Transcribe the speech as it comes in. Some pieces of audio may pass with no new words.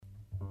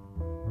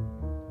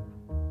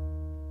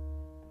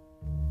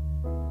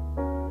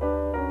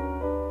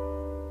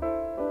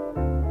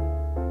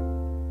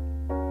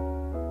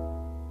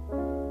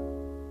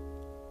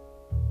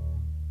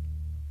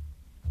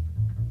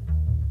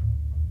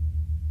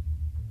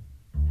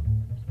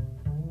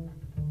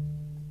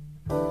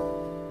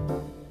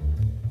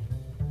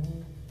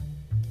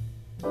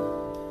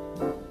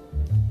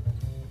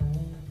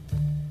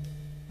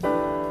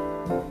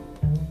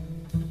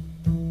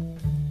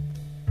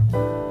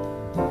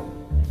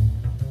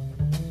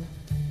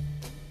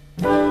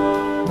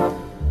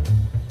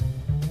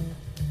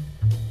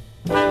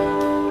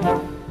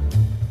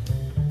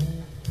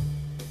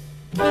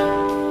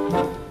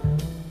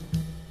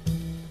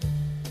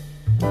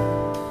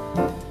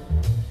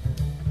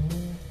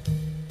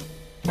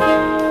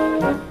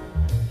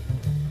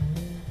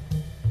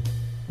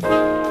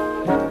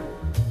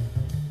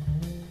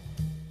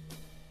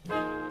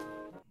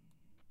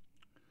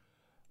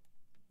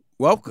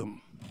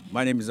Welcome.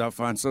 My name is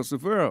Alfonso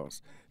Severos,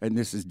 and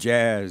this is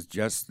Jazz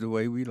Just the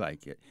Way We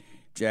Like It.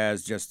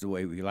 Jazz Just the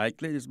Way We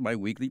Like It is my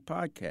weekly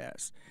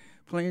podcast,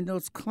 playing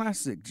those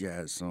classic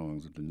jazz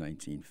songs of the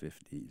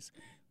 1950s,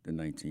 the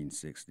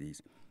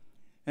 1960s,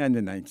 and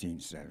the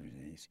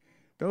 1970s.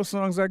 Those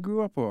songs I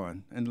grew up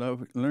on and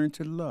learned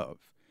to love.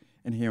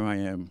 And here I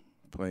am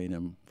playing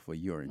them for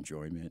your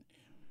enjoyment,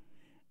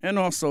 and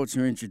also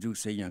to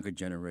introduce a younger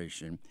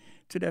generation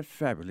to that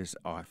fabulous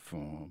art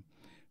form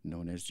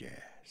known as jazz.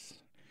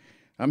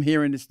 I'm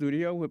here in the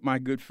studio with my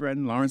good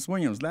friend Lawrence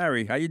Williams.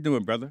 Larry, how you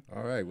doing, brother?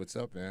 All right, what's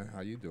up, man?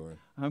 How you doing?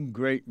 I'm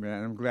great,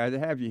 man. I'm glad to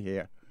have you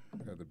here.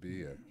 Glad to be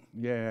here.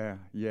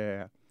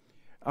 Yeah.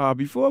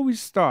 Before we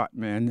start,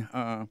 man,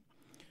 I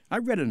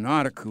read an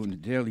article in the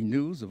Daily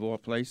News, of all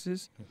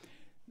places,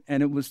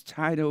 and it was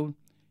titled,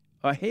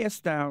 "A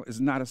Hairstyle is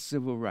Not a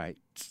Civil Right."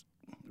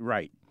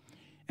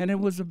 And it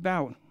was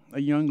about a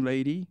young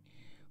lady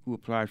who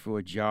applied for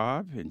a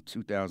job in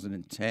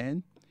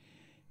 2010,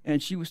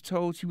 and she was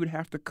told she would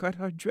have to cut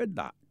her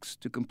dreadlocks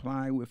to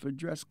comply with a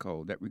dress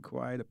code that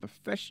required a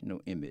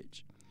professional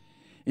image.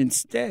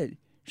 Instead,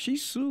 she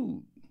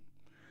sued,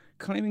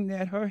 claiming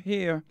that her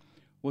hair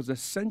was a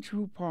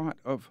central part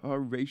of her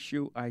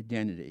racial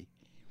identity.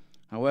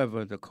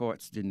 However, the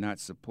courts did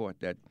not support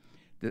that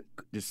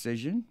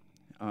decision,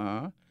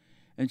 and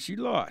she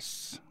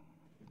lost.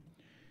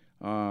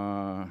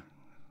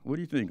 What do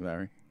you think,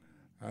 Larry?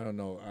 I don't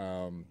know.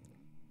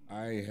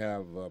 I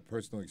have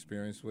personal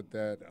experience with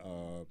that.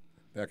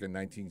 Back in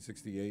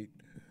 1968,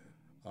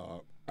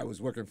 I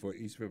was working for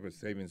East River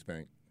Savings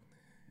Bank,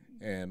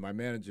 and my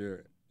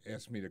manager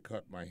asked me to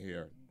cut my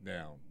hair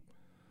down,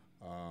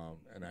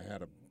 and I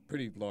had a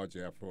pretty large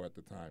afro at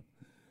the time.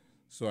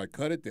 So I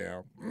cut it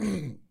down,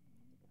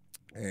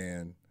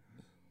 and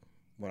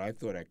when I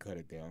thought I cut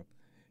it down,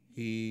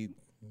 he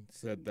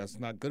said, "That's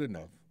not good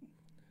enough."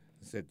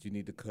 He said, "You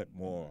need to cut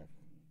more."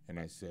 And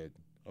I said,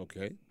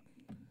 "Okay."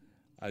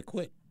 I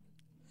quit.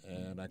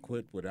 And I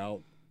quit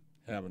without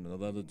having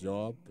another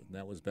job. And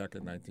that was back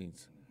in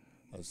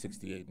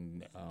 1968.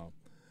 And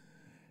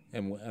I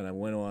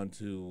went on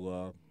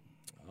to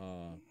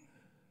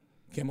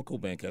Chemical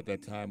Bank at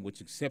that time, which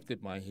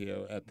accepted my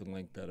hair at the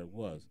length that it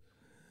was.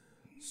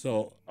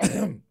 So,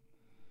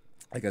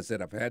 like I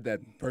said, I've had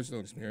that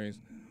personal experience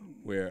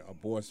where a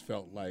boss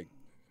felt like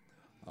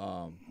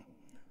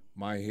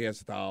my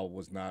hairstyle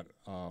was not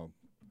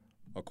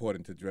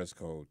according to dress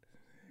code.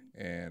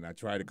 And I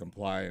tried to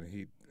comply, and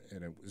it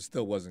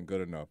still wasn't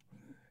good enough.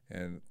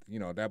 And, you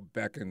know, that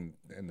back in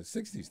the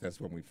 60s, that's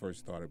when we first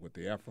started with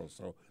the afro.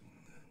 So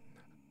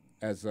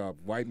as a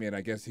white man,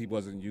 I guess he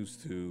wasn't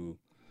used to,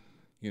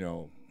 you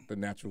know, the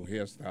natural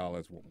hairstyle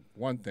as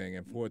one thing,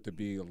 and for it to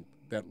be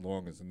that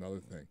long is another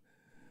thing.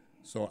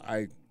 So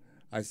I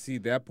see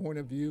that point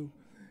of view,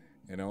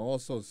 and I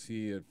also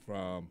see it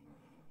from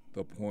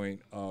the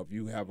point of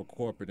you have a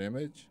corporate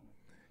image,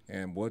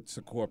 and what's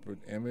a corporate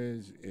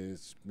image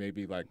is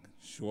maybe like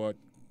short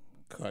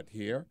cut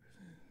hair.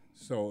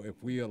 So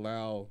if we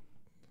allow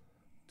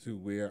to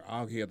wear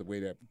our hair the way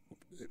that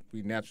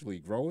we naturally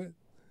grow it,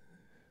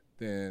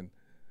 then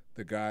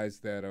the guys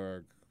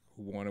who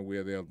want to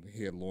wear their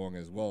hair long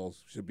as well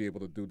should be able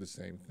to do the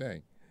same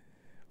thing.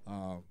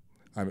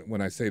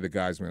 When I say the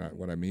guys,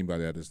 what I mean by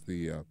that is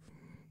the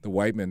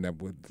white men that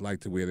would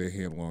like to wear their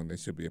hair long, they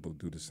should be able to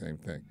do the same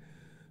thing.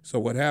 So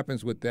what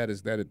happens with that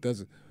is that it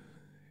doesn't.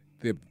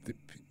 The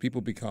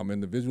people become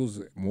individuals,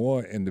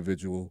 more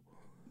individual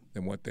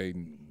than what they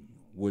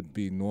would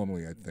be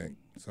normally, I think.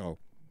 So,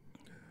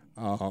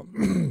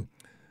 the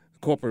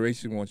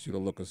corporation wants you to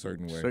look a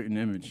certain way. Certain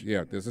image.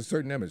 Yeah, there's a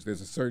certain image.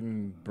 There's a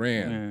certain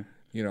brand. Yeah.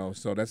 You know,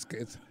 so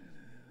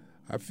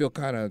I feel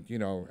kind of, you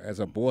know, as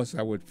a boss,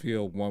 I would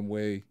feel one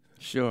way.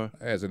 Sure.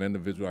 As an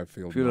individual, I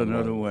feel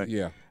another way.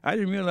 Yeah. I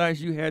didn't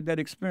realize you had that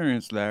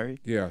experience, Larry.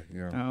 Yeah.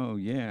 Oh,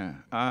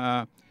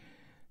 yeah.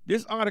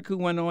 This article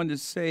went on to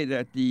say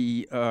that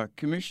the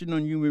Commission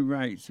on Human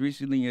Rights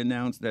recently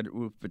announced that it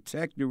will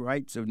protect the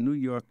rights of New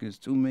Yorkers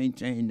to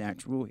maintain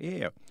natural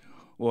hair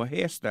or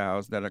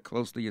hairstyles that are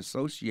closely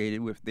associated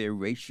with their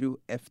racial,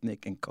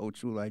 ethnic, and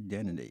cultural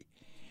identity.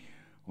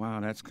 Wow,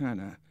 that's kind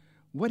of...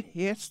 What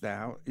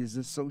hairstyle is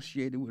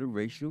associated with a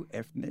racial,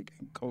 ethnic,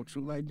 and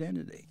cultural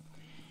identity?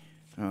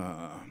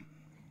 I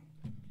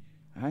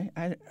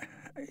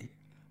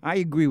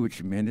agree with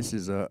you, man. This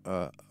is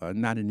not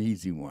an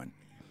easy one.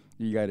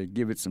 You got to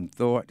give it some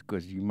thought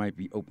because you might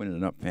be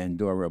opening up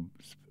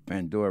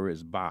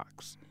Pandora's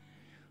box.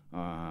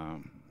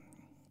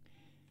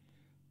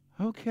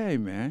 Okay,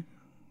 man.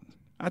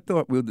 I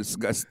thought we'll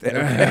discuss that.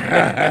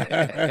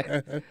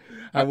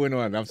 I went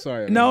on. I'm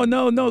sorry. No.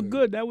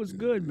 Good. That was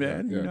good,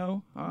 man. Yeah. You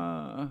know.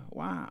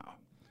 Wow.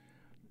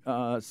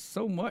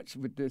 So much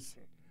with this.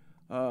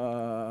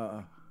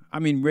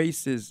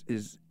 Race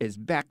is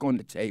back on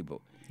the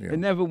table. Yeah. It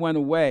never went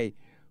away,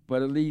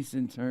 but at least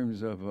in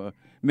terms of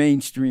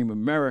mainstream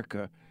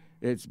America,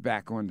 it's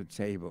back on the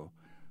table.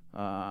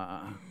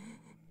 But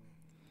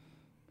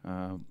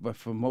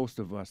for most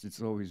of us,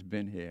 it's always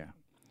been here.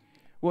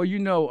 Well, you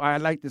know, I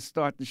like to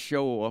start the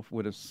show off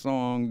with a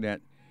song that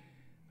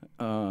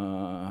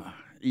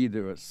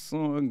either a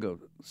song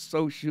of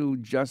social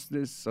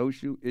justice,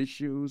 social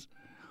issues,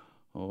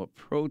 or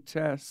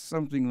protest,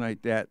 something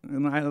like that.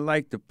 And I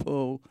like to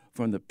pull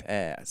from the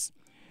past.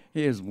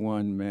 Here's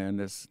one, man.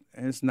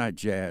 It's not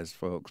jazz,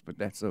 folks, but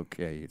that's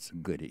okay. It's a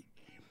goodie.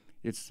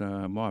 It's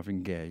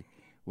Marvin Gaye,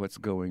 What's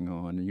Going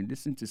On. And you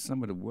listen to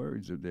some of the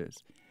words of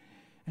this,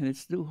 and it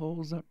still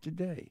holds up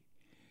today.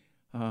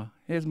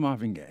 Here's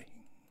Marvin Gaye.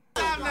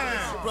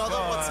 Brother,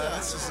 what's up?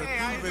 This is a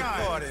groovy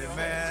party,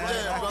 man.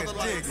 Yeah, I can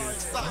dig it.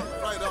 Stop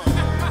right on.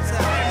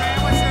 Hey, man,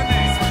 what's your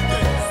name?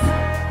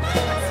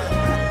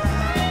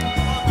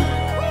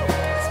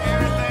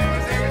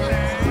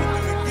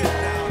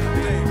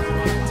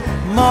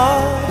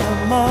 Mother,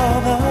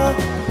 mother,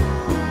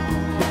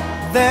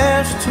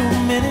 there's too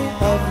many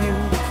of you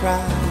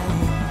crying.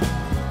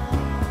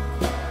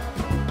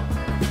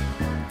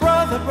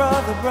 Brother,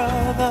 brother,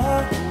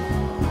 brother,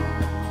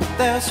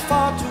 there's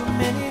far too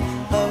many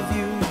of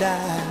you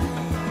dying.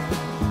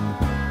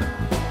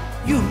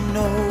 You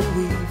know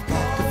we've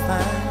got to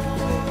find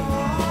a way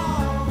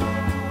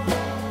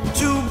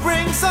to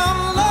bring some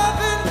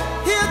loving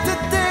here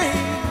today.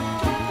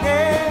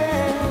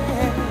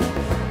 Yeah.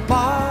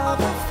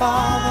 Father,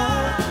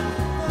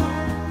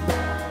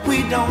 we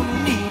don't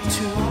need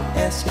to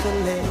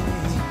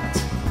escalate.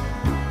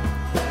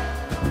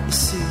 You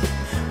see,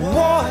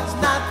 war is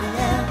not the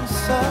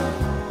answer,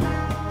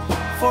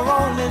 for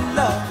only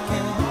love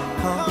can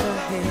conquer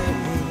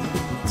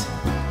hate.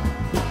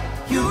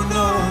 You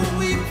know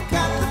we've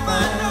got to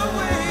find a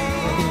way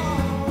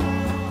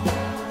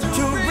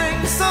to bring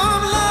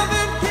some love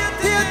in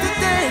here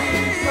today.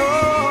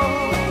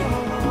 Oh,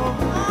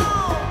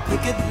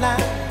 picket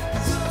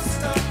lines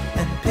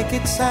and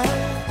picket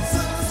signs,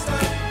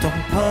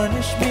 don't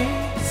punish me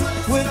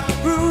with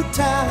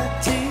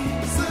brutality.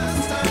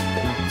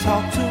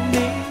 Talk to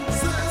me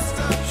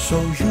so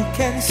you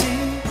can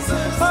see,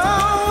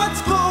 oh,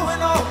 what's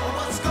going on,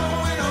 what's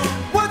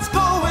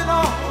going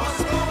on,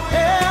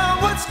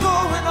 yeah, what's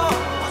going on,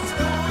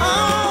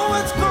 oh,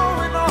 what's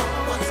going on,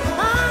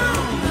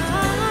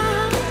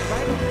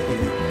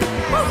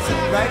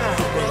 right on. Right on.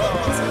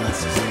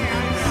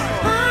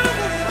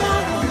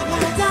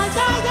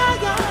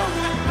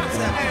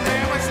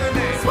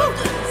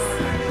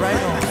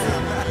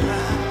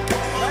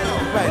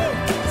 Right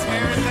on.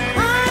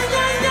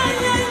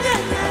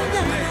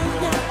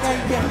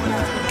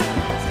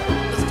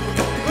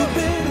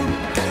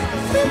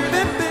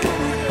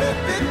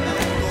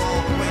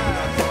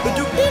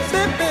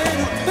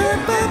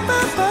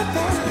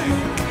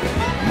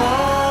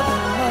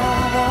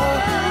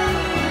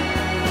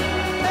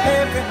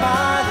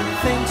 Everybody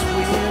thinks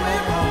we're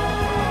at home.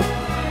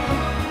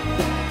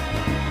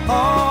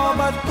 Oh,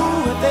 but who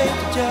are they to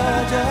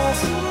judge us?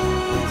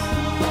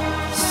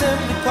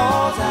 Simply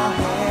cause our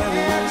hair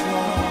is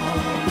long.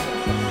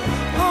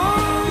 Oh,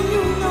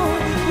 you know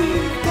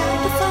we've got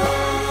to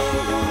find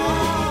a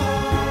way.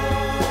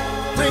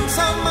 Bring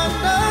some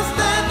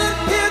understanding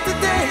here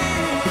today.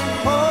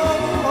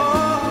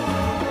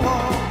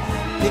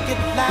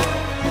 Picket line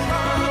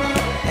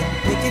and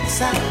picket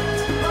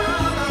signs,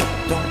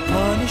 don't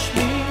punish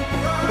me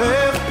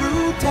with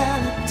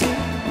brutality.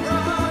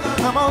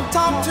 Come on,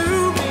 talk to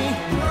me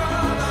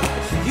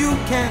so you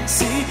can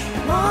see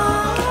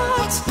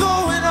what's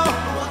going on.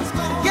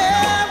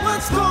 Yeah,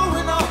 what's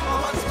going on?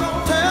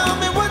 Tell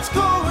me what's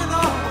going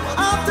on.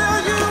 I'll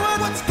tell you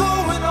what's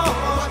going on.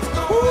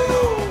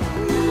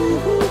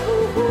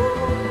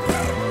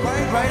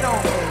 Right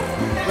on,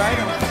 right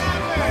on.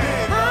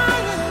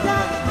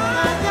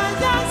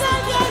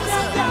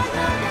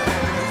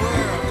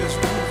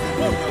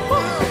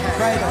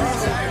 Right on.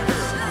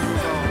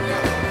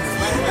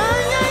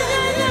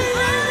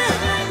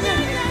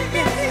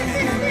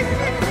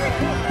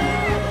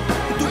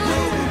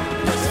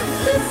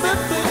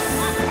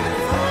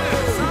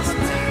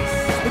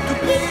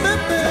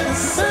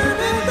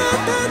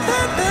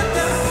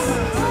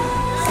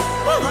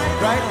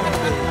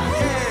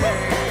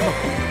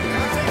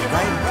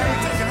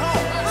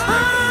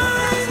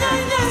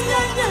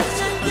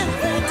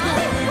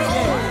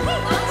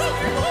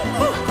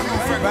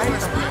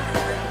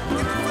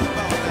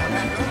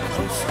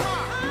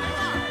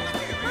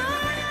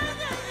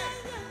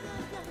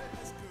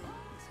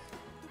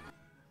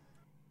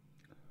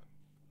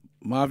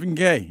 Marvin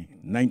Gaye,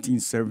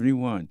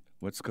 1971.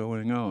 What's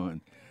going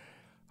on?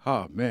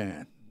 Oh,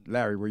 man.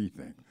 Larry, what do you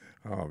think?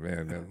 Oh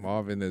man,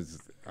 Marvin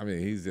is. I mean,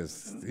 he's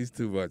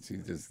too much.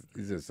 He's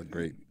just a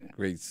great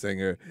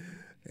singer,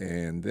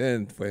 and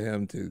then for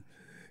him to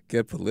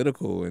get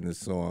political in the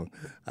song,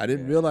 I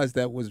didn't realize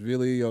that was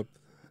really I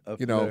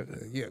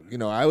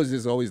was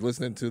just always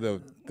listening to the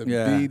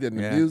beat and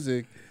the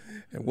music,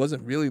 and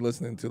wasn't really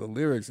listening to the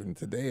lyrics. And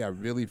today, I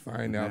really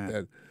find out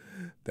that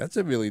that's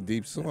a really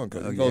deep song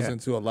because it goes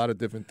into a lot of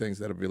different things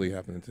that are really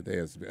happening today,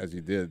 as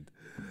you did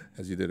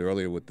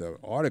earlier with the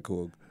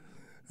article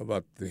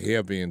about the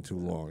hair being too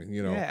long,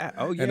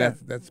 and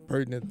that's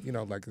pertinent,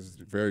 like it's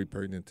very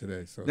pertinent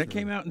today. So that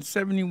came out in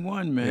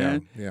 '71,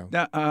 man.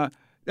 Yeah.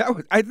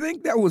 I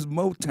think that was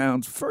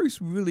Motown's first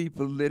really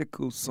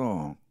political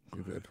song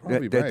You're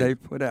probably that right. they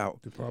put out.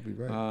 You're probably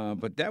right.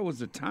 But that was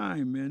the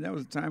time, man. That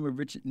was the time of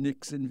Richard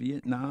Nixon,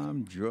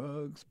 Vietnam,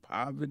 drugs,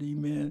 poverty,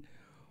 man.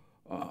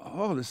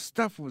 All this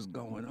stuff was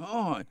going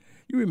on.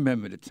 You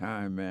remember the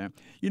time, man.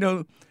 You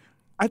know,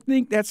 I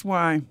think that's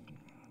why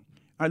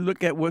I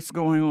look at what's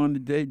going on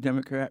today,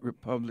 Democrat,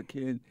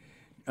 Republican,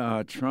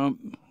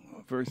 Trump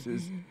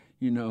versus,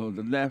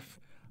 the left.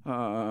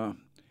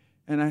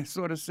 And I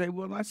sort of say,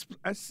 well,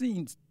 I've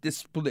seen this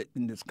split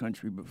in this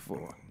country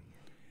before,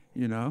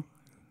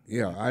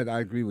 Yeah, I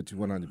agree with you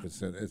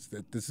 100%. It's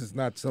that this is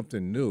not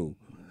something new.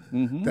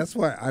 Mm-hmm. That's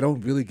why I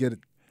don't really get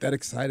that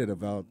excited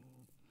about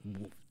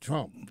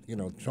Trump.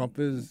 Trump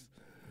is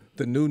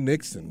the new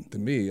Nixon to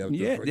me.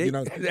 Yeah,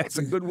 that's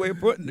a good way of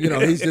putting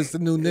it. He's just the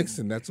new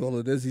Nixon. That's all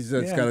it is. He's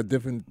just Yeah. got a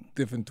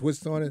different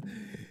twist on it.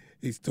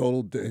 His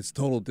total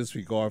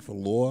disregard for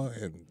law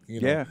and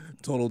Yeah.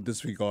 total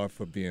disregard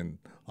for being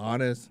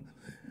honest.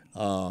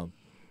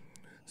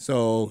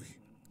 So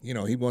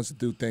he wants to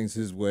do things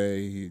his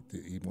way.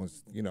 He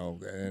wants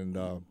and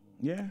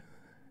Yeah.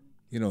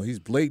 he's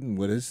blatant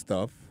with his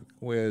stuff,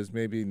 whereas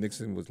maybe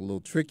Nixon was a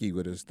little tricky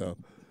with his stuff.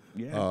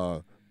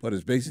 Yeah. But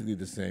it's basically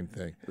the same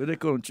thing. What they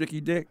call him,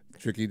 Tricky Dick?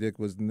 Tricky Dick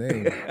was the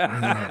name.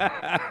 Yeah,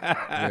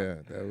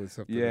 that was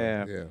something.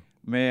 Yeah. Yeah.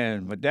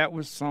 Man, but that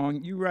was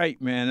song. You're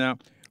right, man.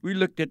 We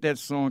looked at that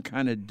song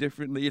kind of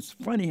differently. It's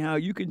funny how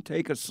you can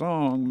take a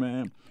song,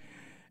 man,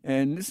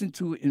 and listen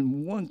to it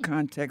in one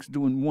context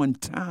during one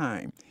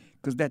time,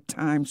 because that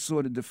time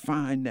sort of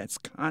defined that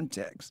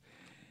context,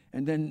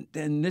 and then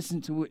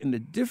listen to it in a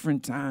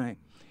different time.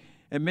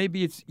 And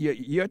maybe it's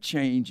your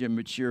change in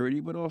maturity,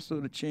 but also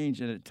the change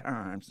in the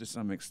times to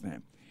some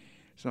extent.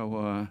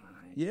 So,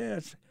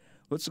 yes,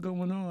 what's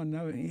going on?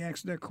 Now, he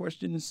asked that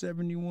question in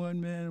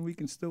 71, man. We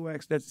can still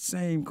ask that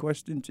same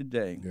question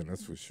today. Yeah,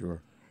 that's for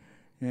sure.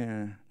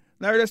 Yeah.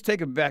 Larry, let's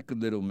take it back a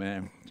little,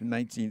 man, to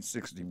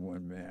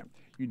 1961, man.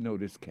 You know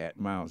this cat,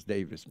 Miles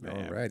Davis,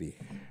 man. Alrighty.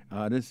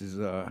 This is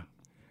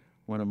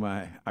one of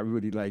I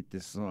really like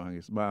this song.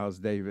 It's Miles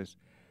Davis,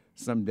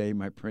 Someday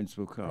My Prince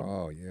Will Come.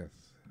 Oh, yes.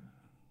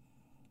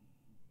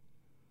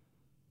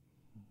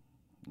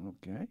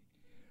 Okay.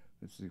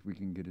 Let's see if we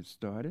can get it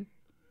started.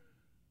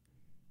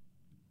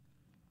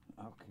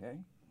 Okay.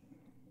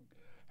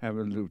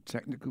 Having a little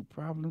technical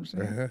problems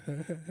here.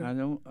 I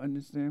don't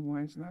understand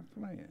why it's not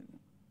playing.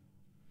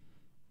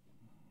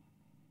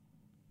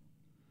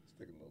 It's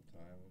taking a little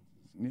time.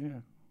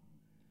 Yeah.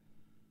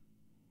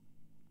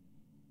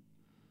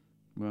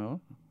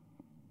 Well,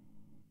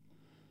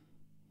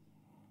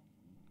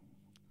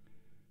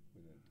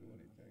 We didn't do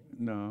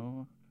anything.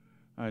 no,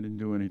 I didn't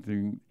do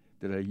anything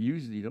that I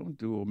usually don't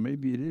do, or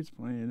maybe it is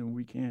playing and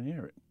we can't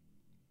hear it.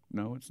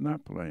 No, it's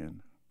not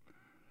playing.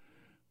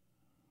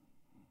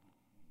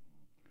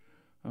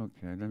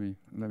 Okay, let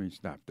me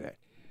stop that.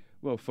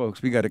 Well,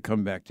 folks, we got to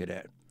come back to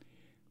that.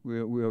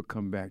 We'll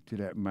come back to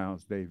that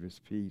Miles Davis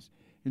piece.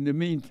 In the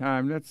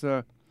meantime, that's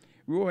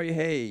Roy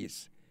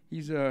Hayes.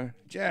 He's a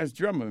jazz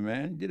drummer,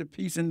 man. He did a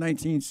piece in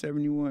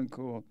 1971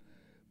 called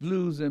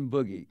Blues and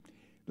Boogie.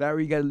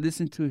 Larry, you got to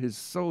listen to his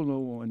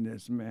solo on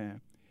this,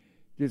 man.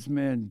 This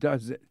man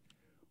does it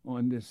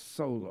on this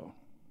solo.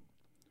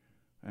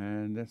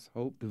 And let's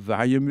hope the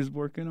volume is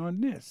working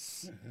on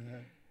this.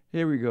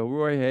 Here we go,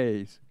 Roy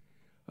Hayes.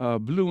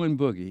 Blue and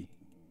Boogie.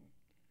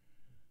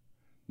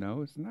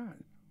 No, it's not.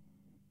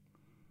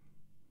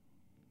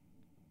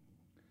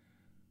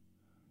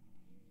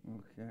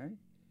 Okay.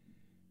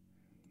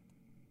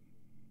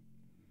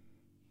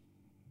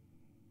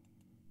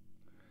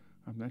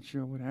 I'm not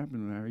sure what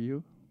happened, Larry.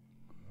 You?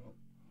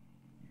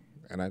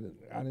 And I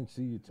didn't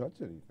see you touch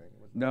anything.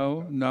 Was that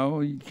No, no,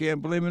 you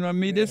can't blame it on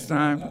me this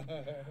time. Wasn't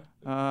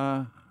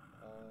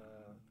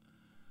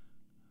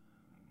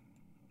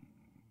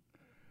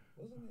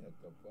it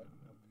the button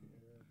up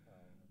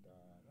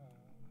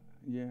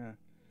here? Yeah.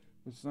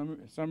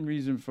 For some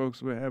reason,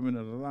 folks, we're having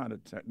a lot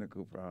of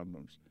technical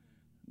problems.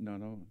 No,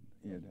 don't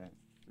hear that.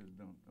 Just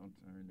don't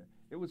turn that.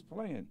 It was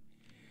playing.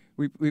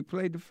 We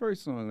played the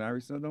first song,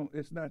 Larry. So don't.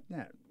 It's not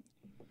that.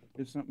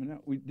 It's something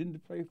else. We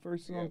didn't play the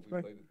first song. Yeah, we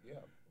play? played it.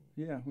 Yeah.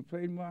 Yeah, we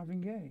played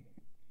Marvin Gaye.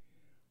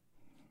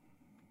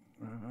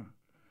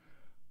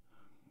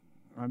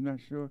 I'm not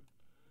sure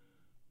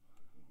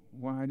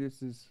why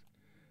this is.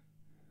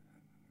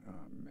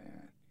 Oh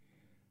man.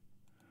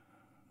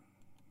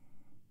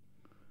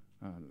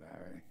 Oh,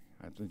 Larry,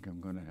 I think I'm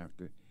gonna have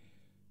to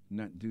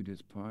not do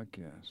this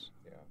podcast.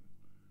 Yeah.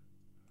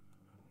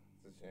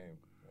 It's a shame.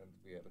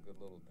 We had a good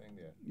little thing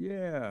there.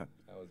 Yeah.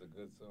 That was a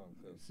good song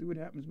too. See what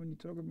happens when you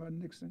talk about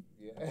Nixon?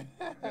 Yeah.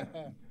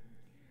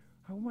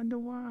 I wonder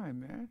why,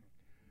 man.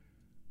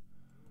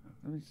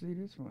 Let me see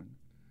this one.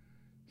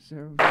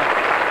 Sarah.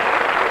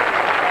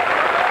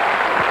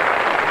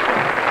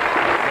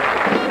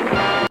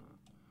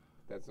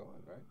 That's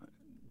on, right?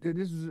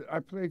 This is. I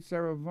played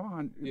Sarah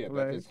Vaughan. Yeah, that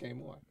play. just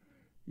came on.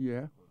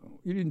 Yeah.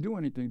 You didn't do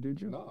anything,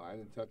 did you? No, I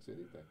didn't touch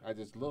anything. I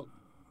just looked.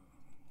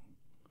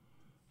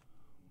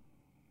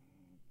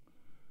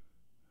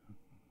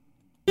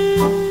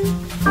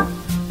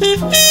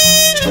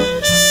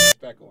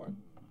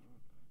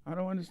 I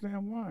don't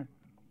understand why.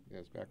 Yeah,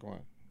 it's back on.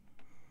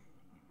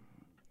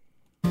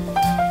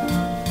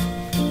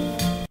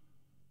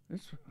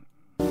 It's,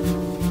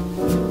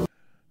 It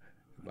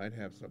might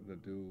have something to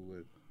do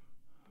with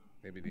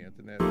maybe the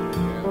internet.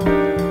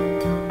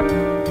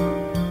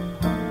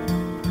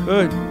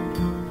 good.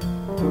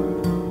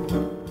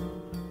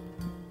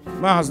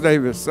 Miles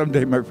Davis,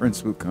 someday my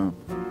prince will come.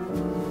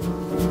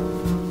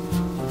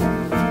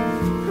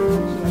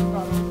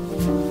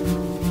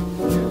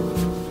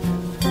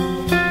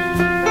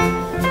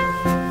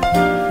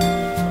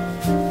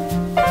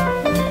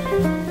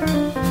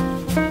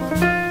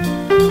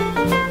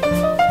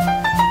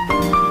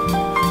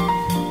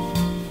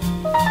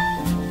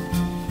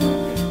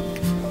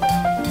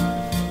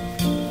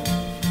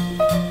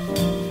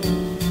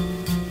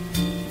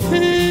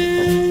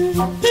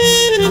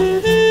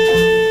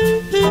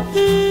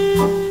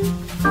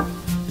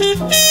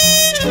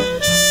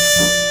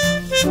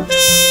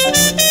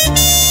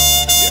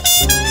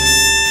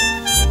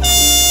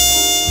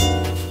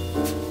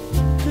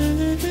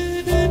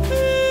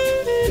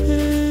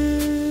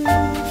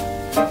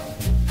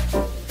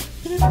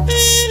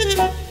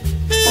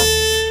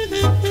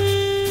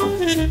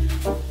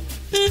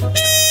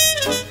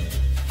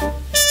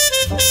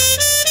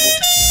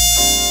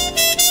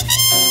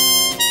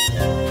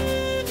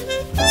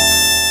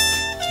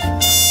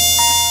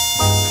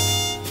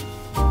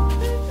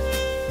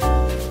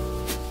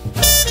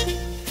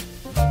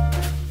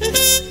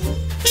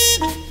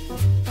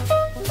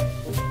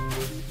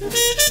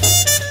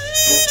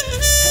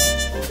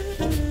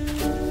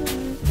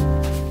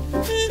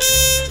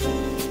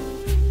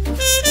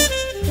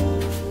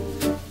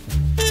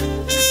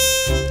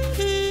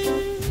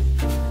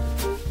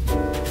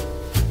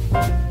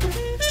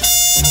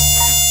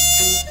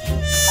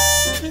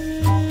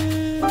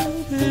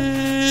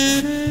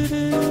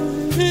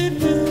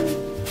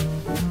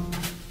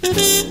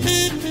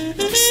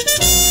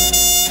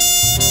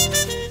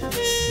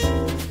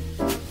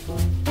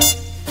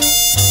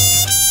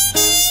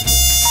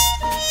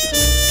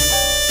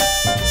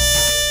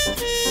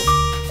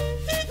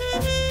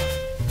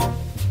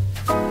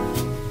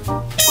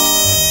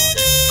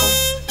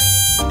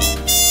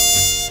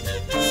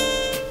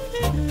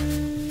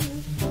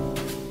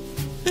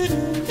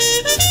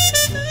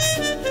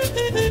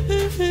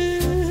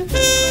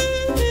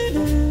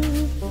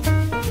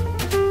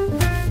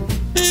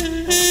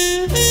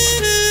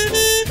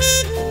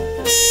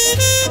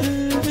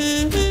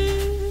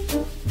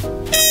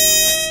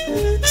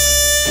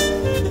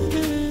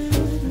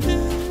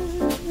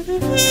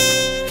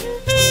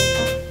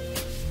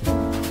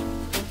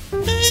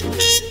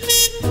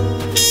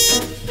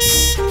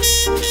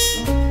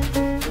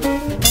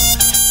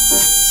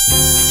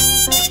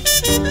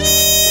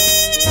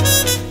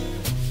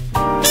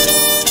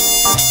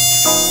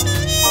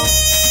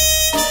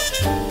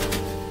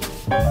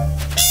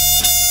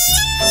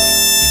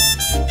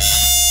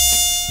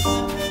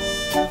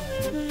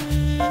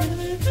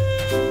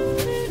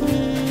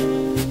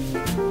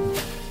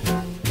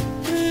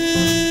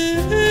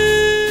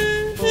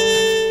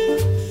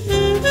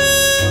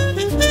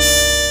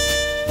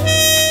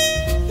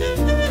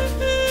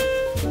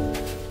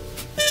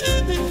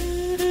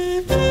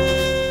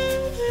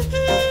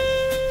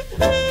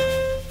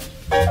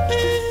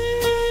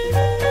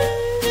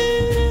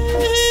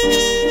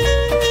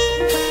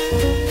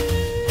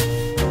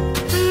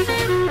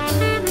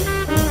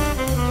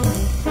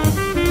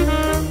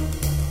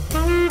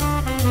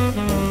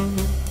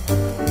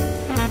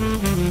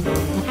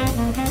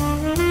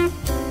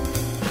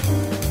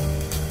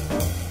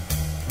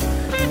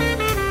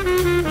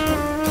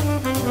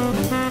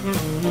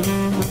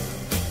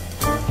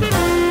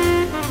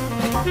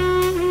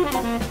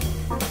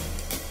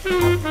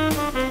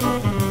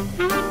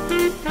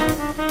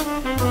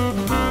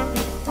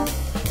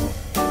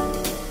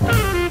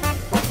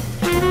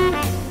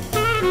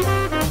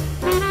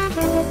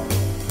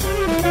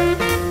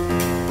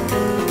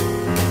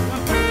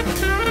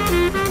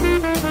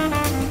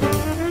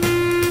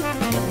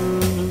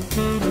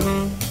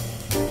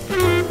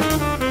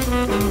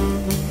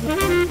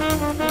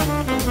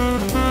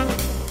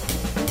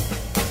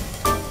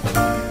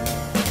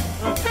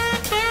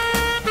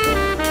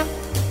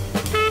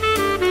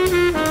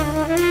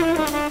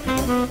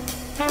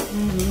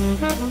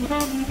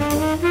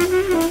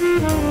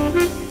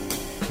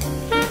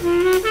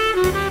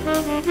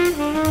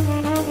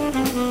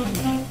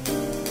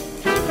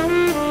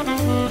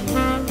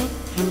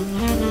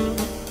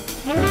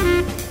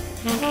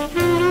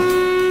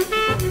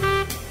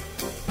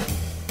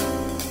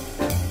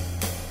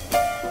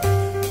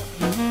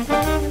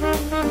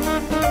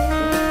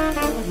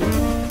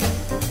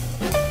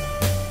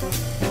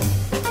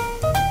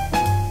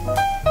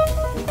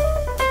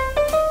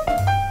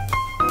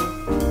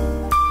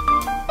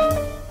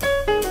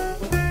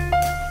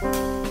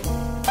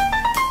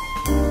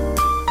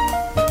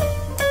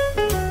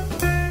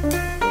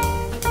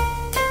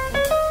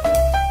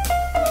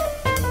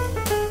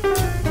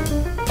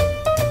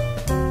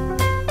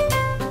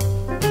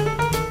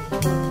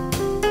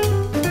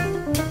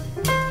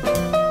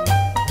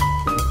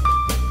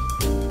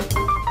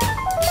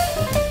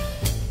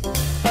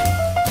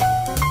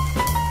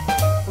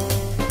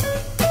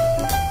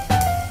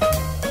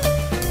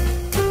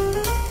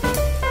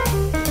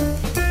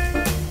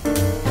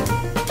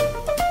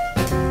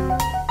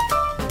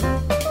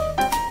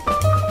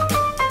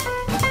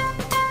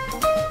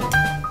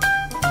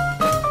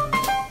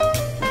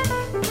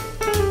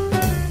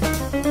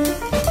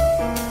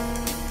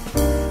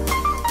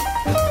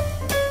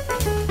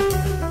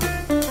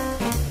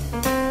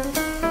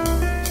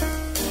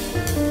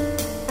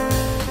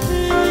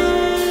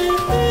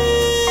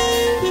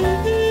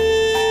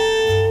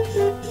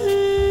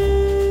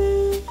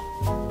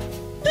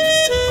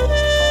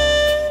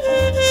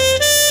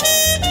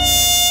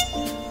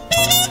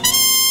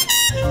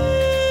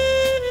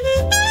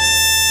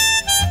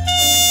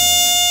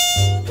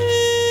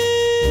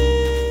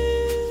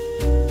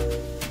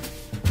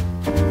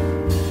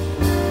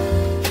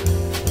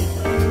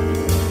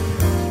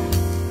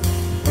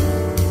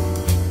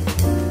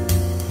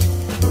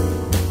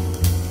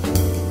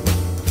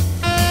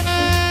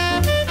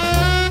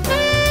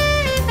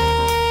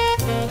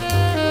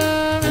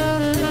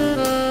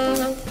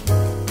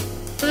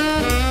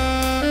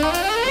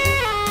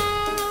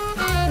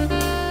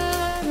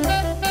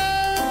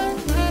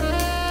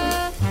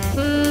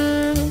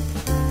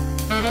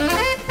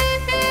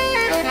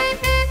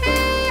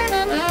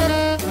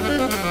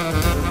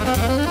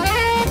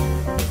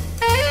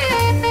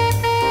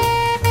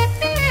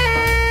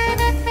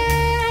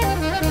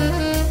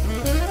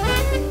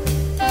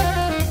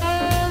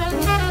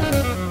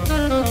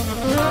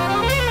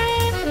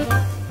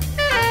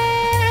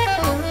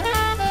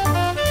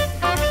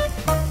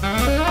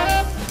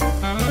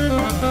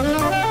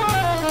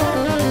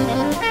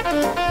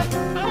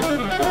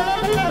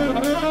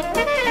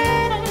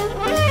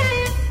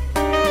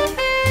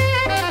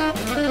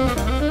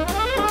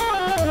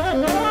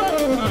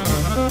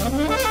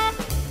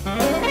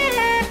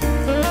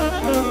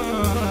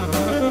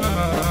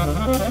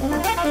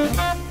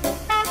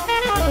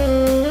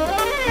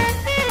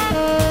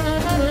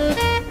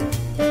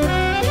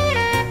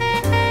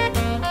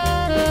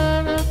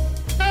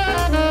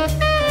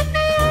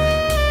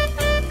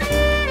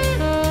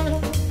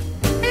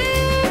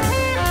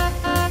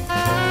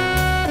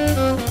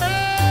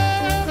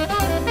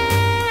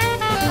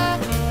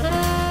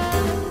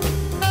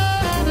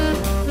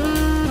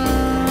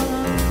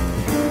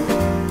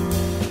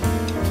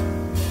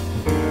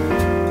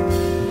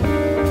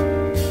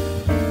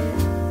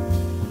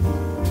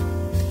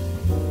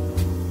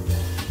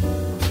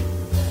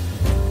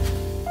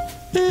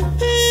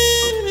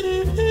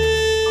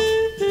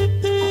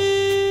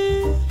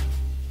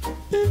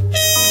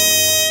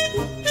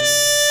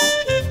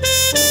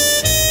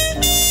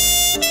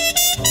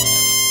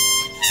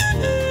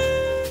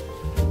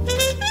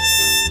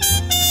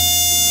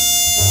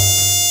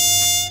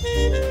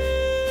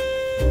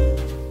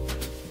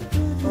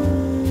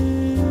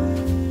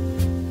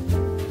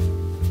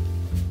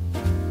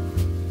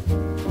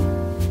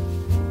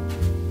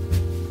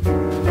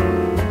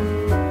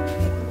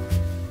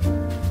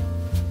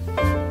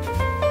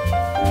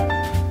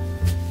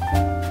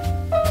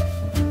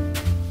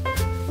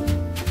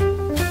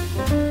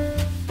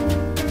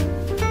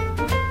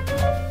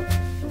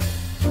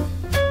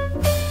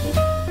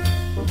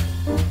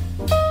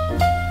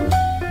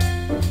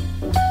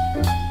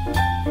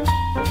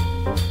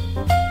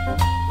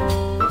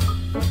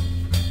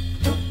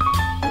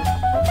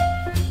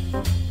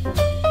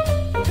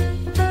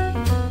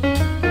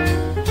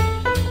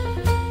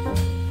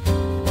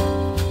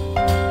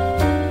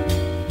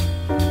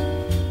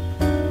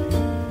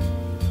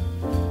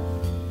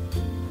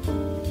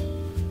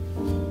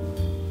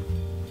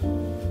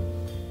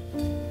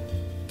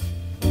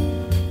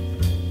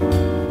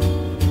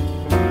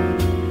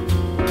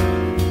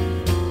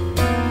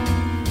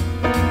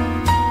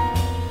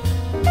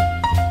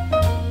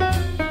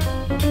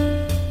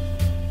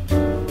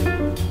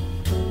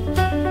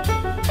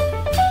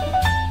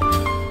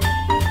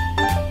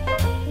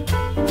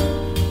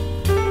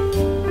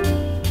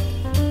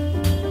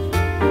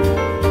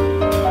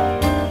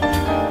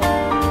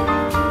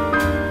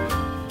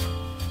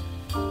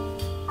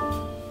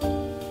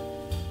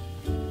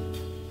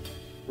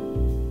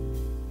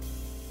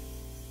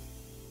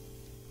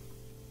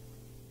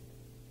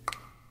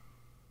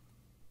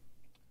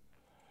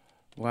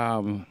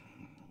 Wow.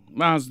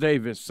 Miles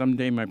Davis,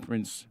 Someday My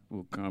Prince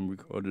Will Come,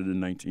 recorded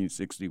in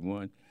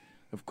 1961.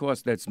 Of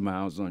course, that's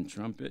Miles on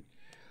trumpet,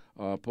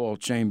 Paul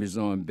Chambers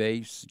on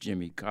bass,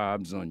 Jimmy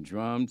Cobbs on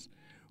drums,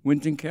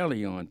 Wynton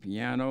Kelly on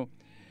piano,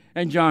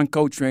 and John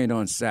Coltrane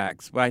on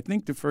sax. But I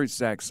think the first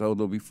sax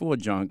solo before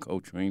John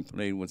Coltrane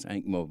played was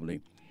Hank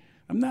Mobley.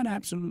 I'm not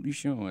absolutely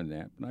sure on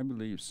that, but I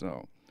believe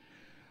so.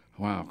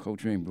 Wow,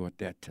 Coltrane brought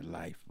that to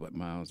life, but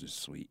Miles is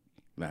sweet.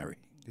 Larry.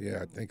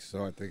 Yeah, I think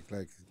so. I think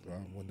like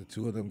when the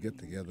two of them get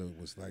together,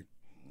 it's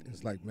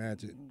like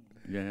magic.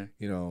 Yeah.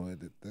 You know,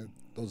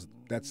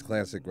 that's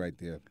classic right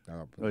there.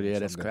 Oh yeah,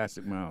 that's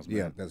classic Miles. Man.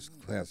 Yeah, that's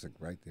classic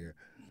right there,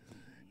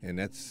 and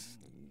that's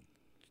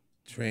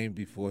trained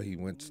before he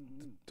went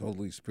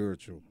totally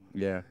spiritual.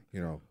 Yeah.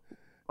 You know,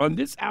 on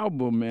this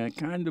album, man,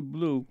 Kinda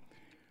Blue,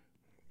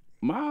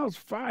 Miles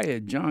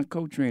fired John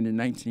Coltrane in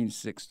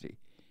 1960.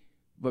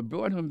 But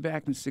brought him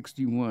back in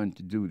 61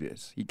 to do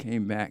this. He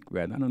came back,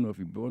 right? I don't know if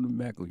he brought him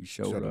back or he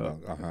showed up.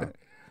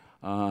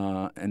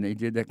 And they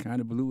did that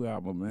Kinda Blue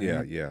album,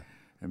 man. Yeah.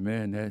 And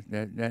man,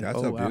 that's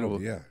whole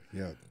album. Yeah.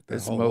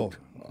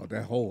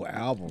 That whole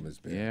album has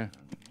been.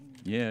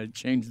 Yeah. It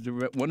changed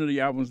one of the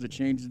albums that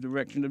changed the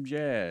direction of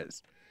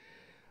jazz.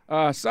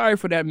 Sorry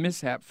for that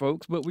mishap,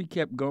 folks, but we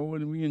kept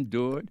going and we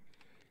endured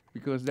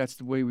because that's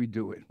the way we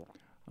do it.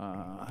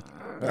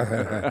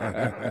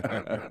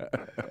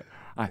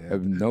 I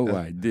have no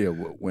idea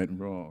what went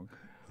wrong.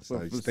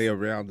 So stay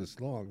around this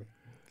long.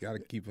 Got to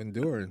keep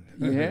enduring.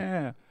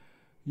 Yeah.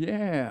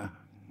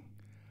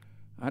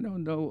 I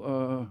don't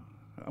know.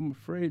 I'm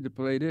afraid to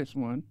play this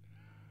one,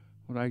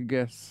 but I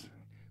guess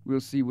we'll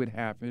see what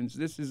happens.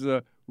 This is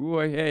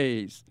Roy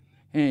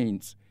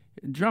Haynes,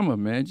 drummer,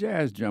 man,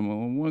 jazz drummer,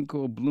 on one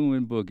called Blue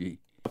and Boogie.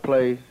 I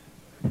play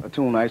a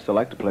tune I used to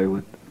like to play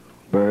with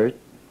Bird,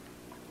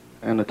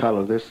 and the title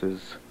of this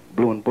is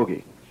Blue and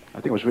Boogie. I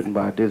think it was written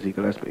by Dizzy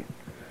Gillespie.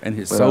 And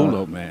his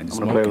solo, man. I'm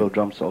going to play a little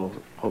drum solo.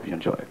 Hope you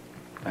enjoy it.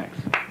 Thanks.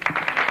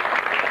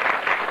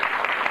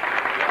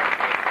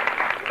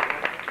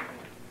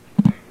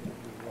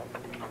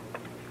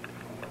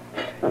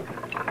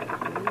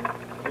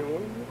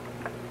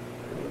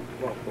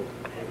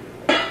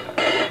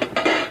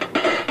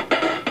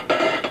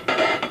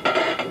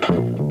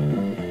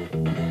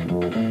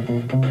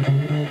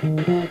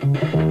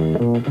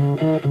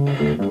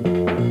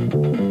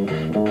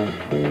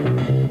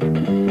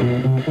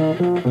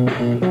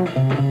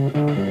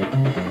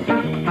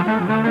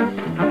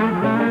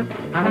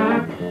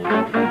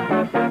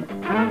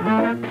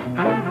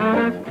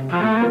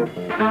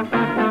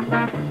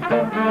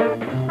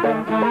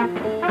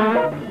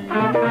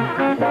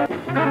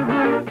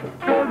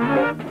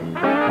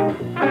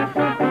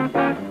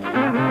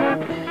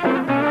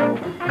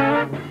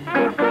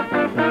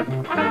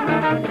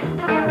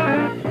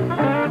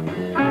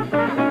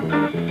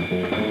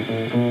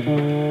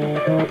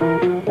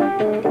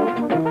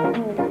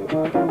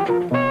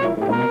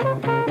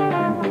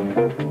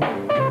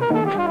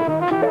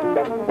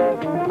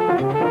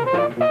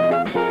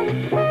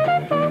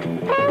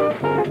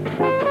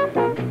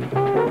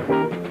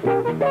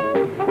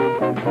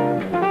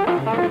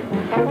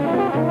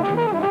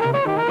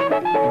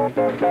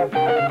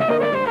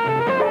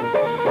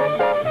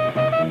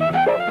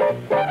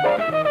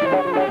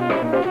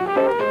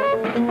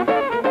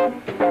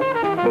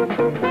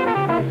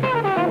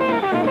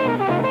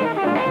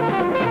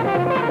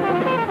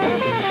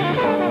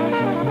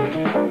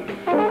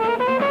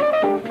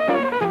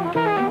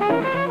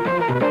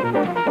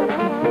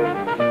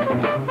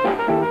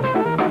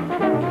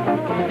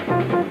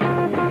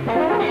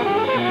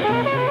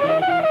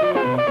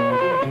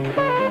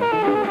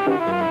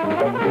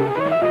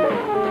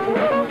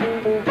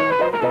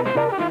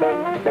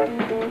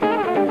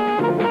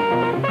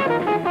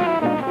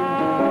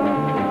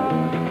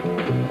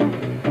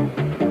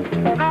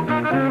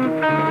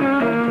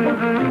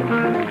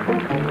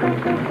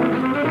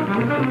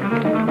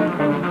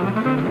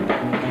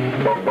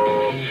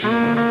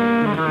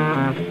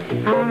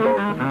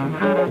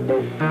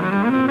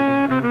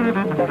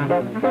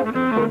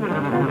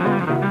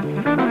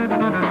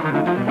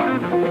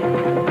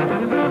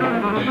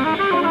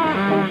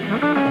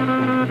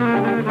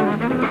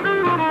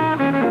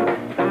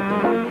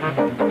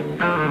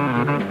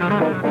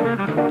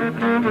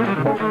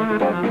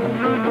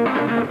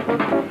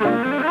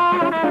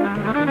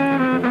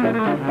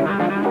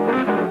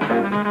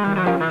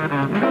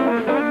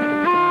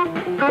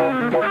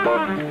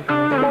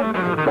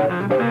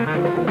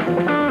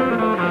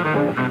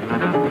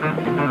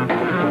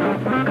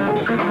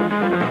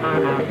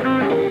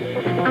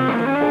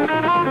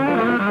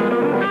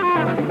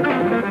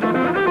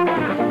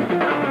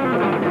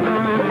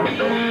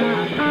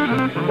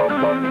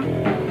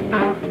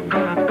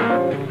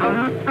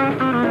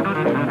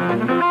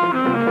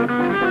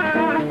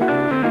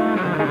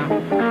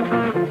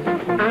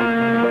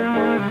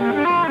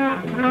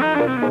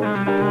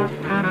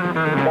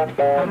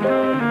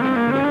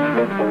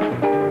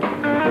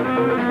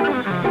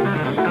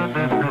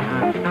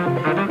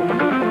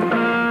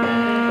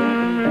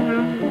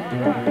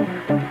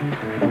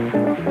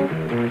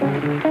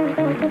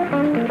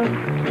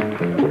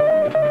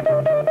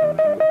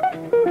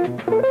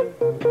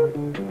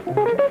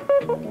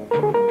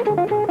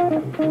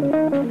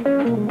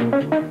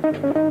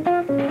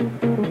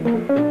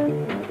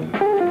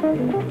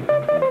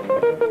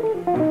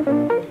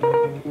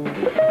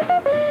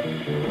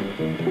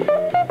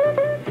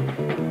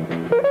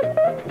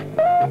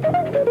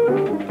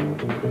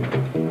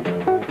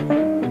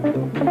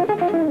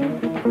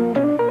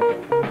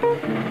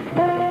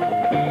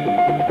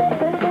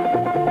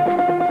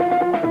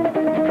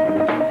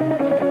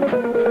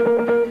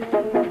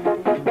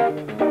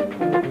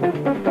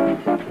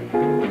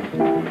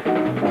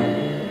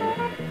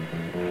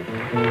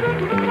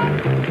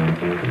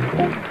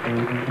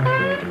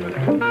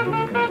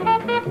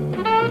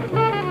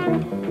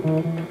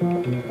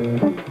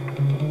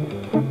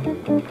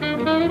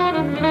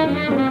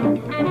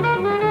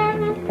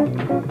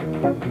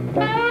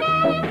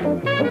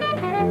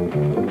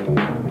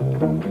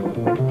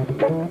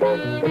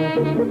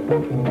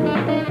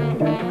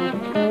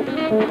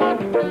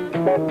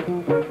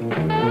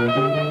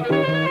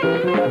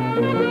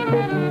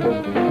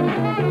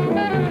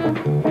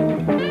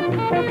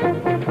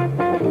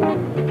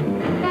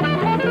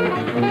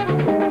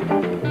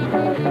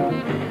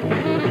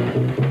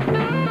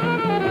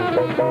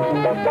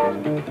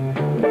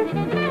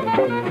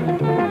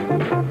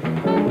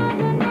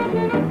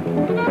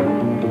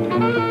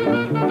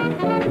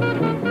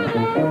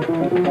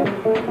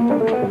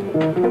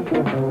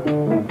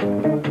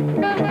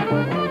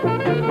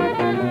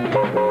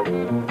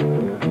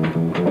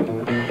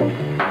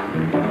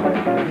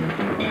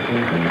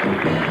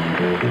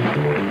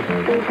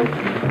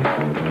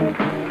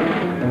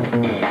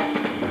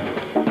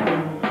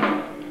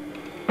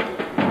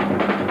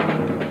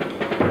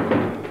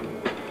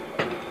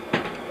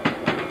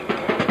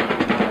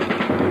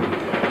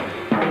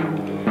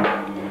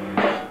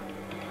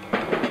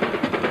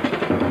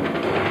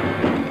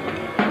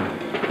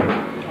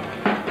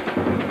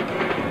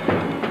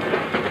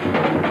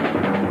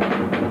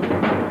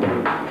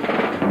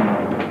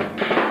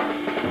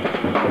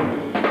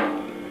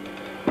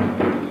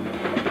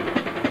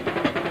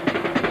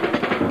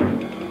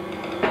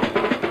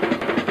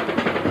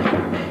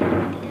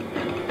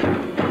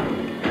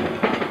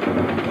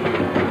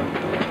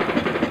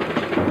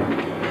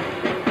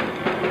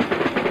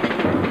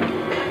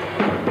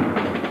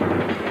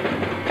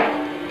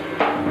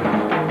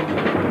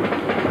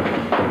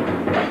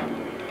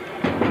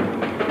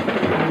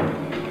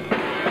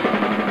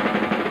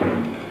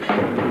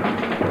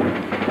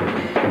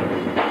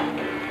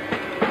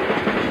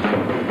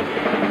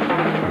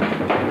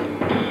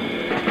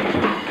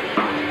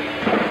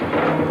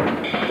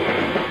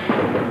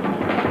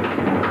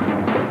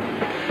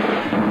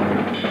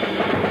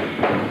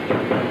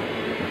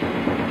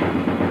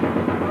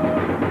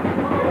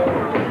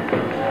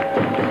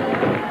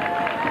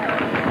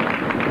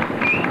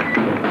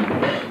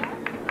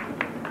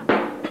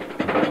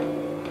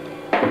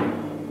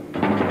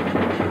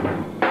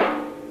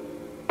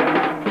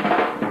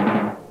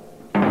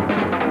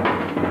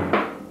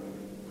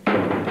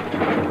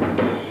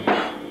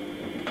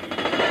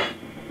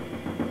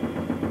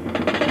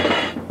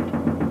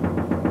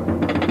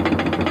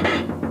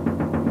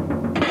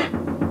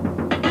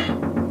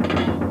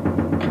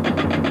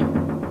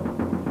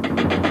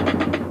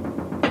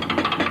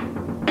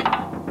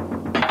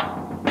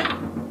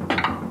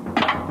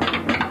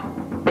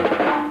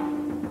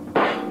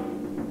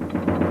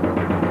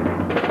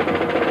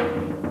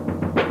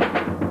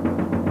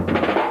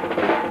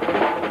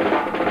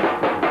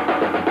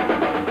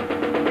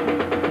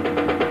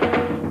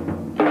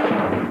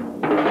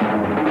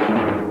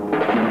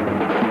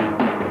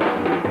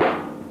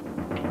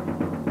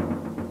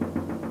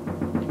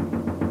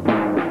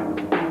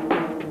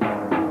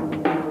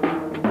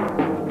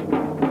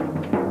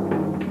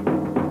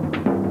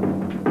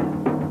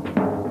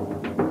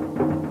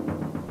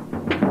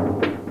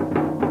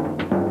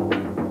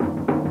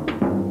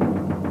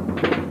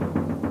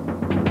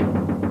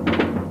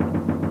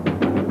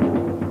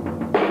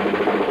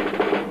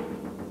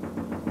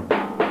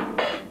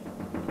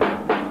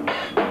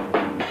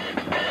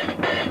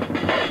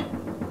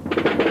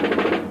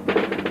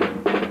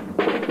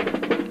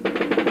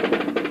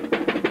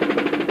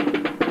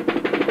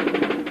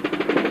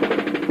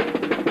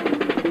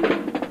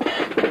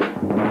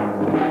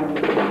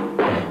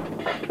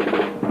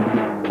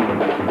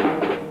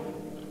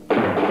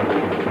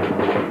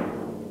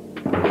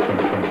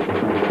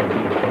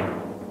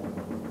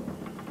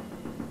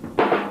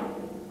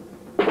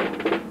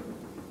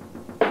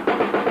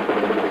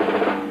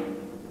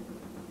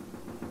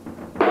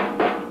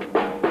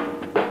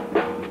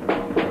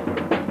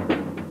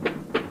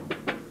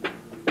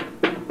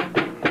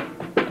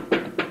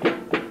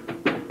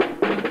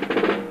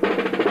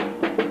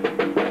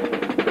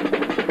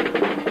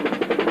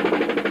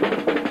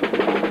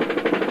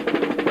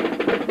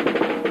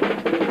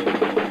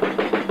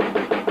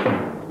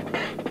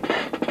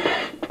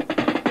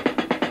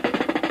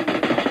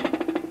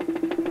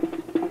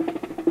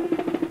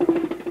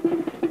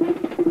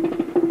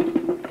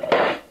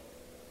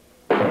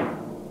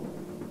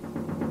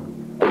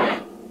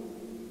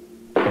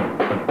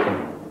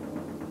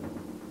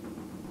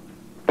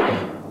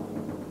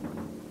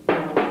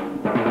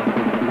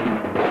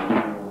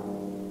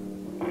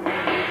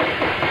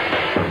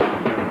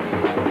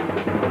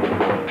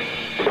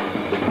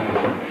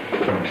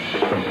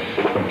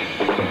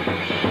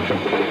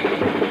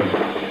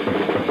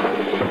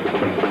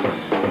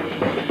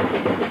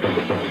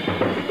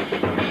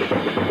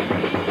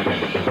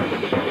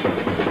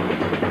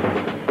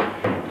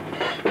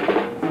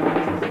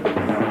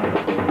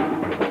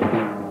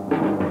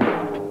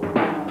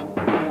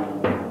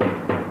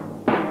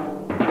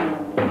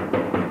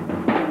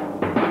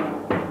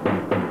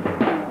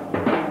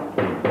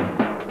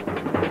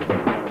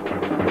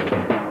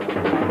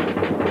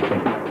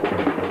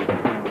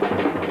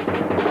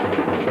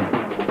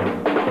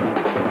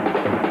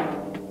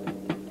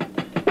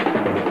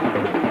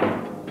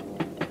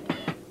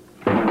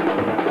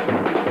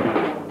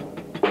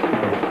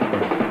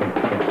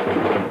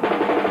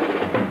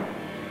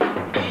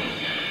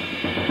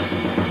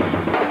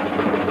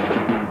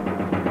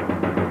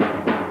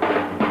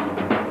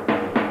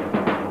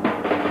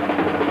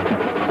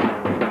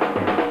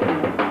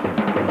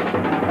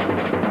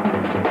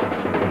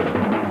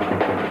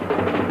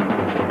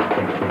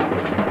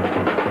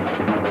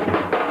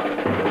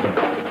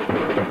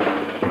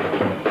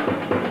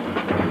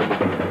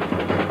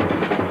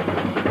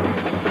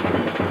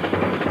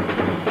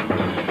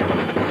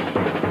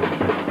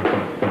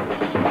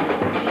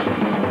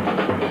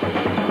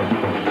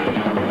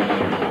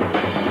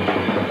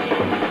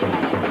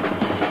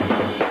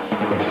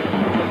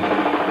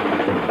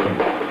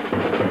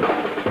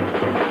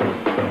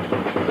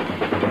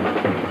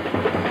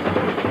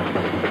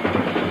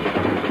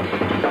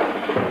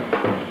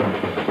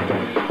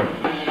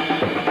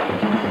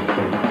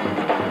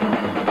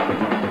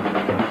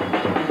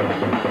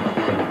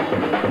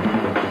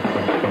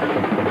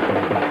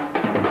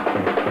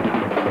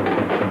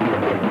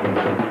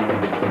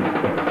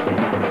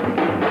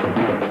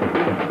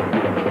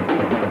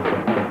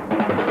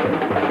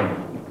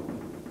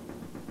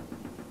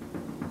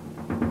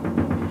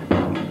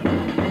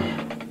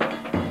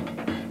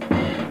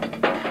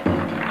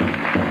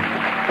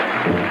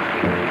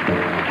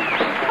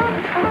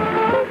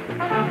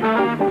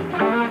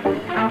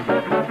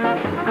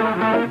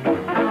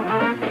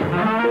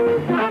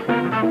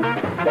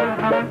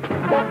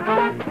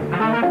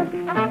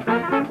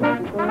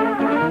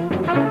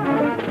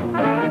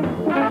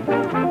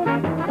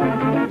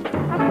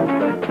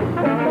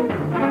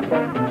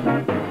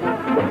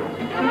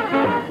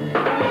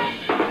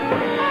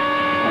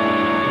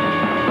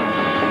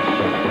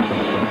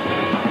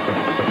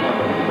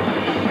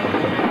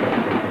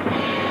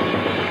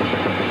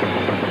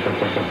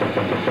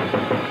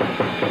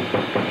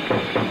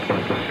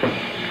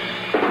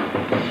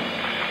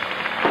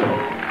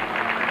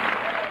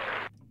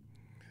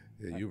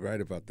 Yeah, you're right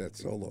about that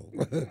solo.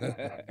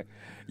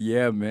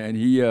 Yeah, man.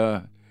 He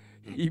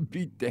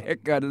beat the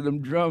heck out of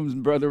them drums,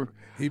 brother.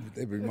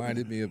 It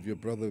reminded me of your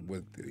brother.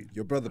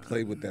 Your brother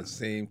played with that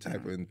same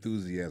type of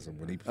enthusiasm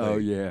when he played. Oh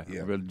yeah,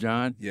 yeah, brother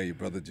John. yeah, your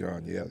brother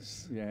John.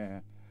 Yes.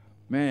 Yeah,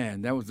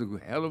 man, that was a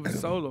hell of a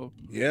solo.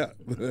 Yeah.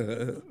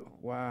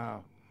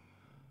 Wow.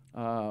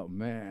 Oh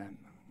man.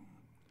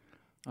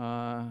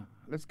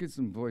 Let's get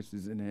some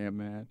voices in here,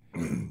 man.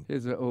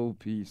 Here's an old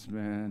piece,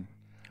 man.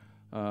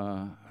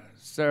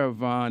 Sarah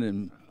Vaughan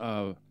and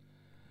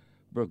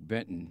Brooke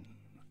Benton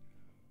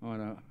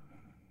on a.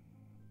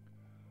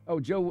 Oh,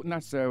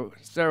 not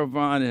Sarah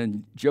Vaughan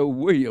and Joe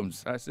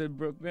Williams. I said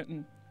Brooke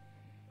Benton.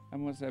 I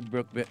must have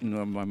Brooke Benton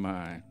on my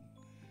mind.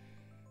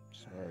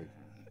 Sorry.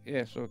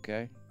 Yes,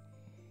 okay.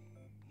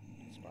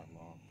 It's not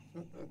long.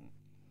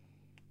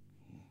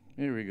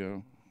 Here we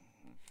go.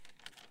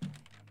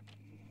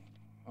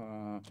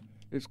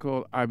 It's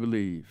called I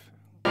Believe.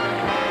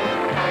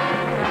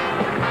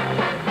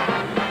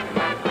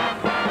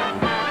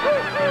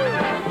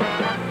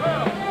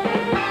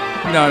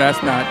 No,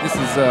 that's not. This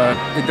is,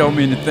 It Don't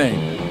Mean a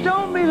Thing.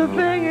 Don't mean a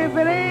thing if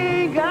it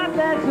ain't got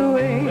that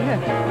swing.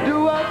 It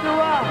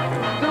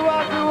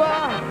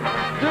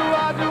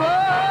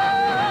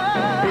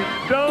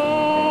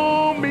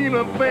don't mean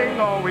a thing.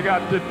 All we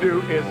got to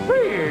do is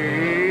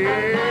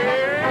sing.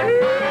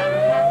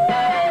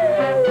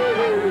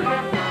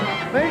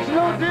 Makes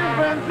no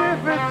difference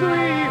if it's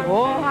sweet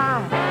or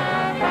high.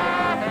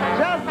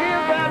 Just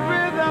give that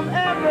rhythm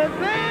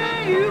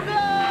everything you got.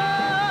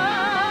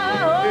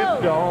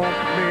 It don't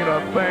mean a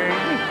thing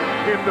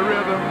if the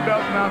rhythm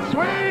does not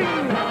swing.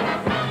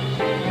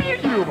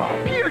 It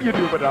don't mean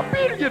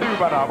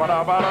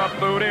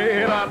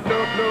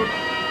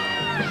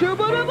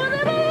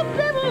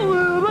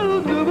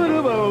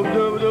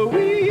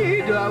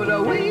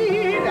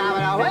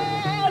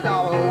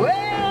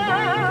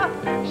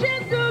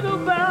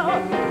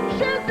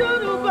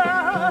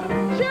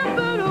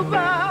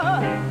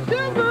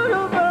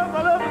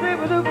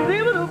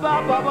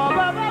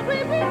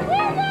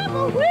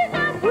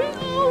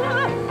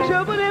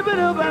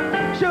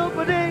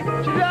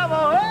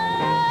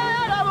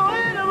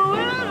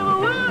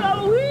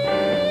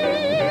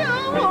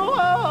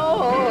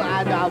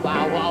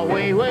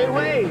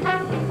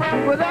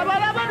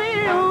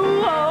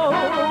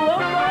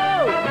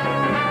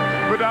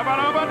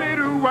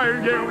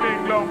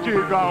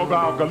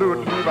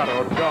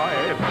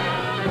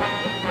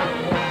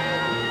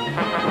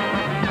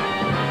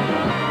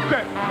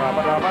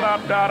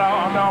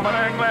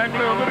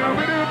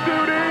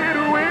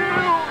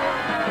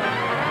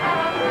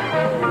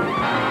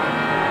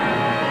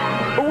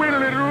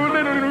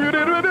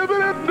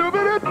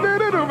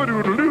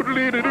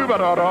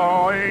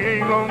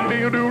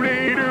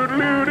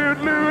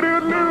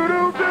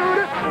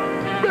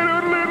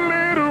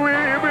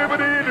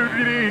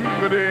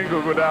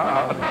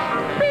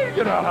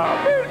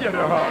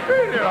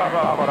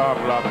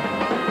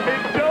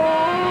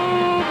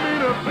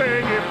a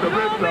thing if the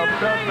rhythm does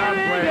not swing. Do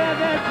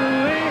what,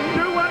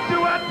 do what, do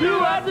what, do what, do what, do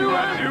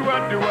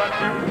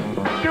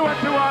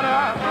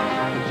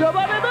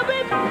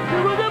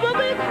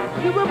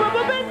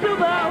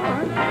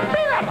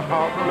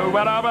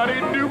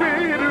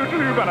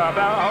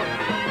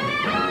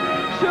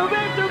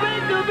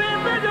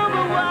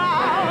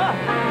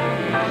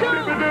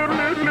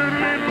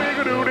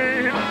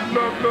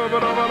what,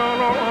 do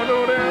what,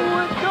 do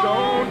what,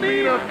 don't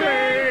mean a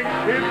thing.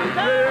 It's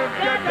just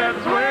got that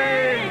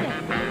swing.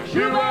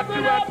 Do what, do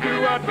what,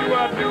 do what, do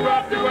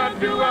what, do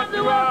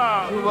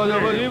what, do what, do what, do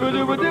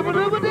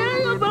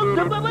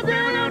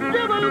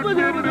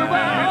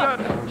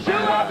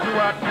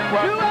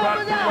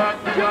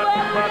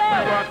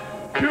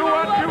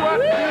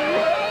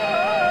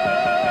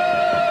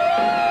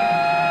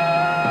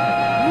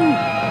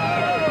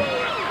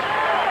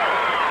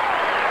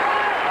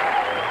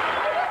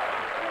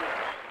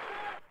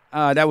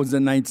That was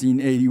a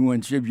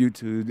 1981 tribute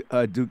to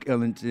Duke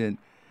Ellington.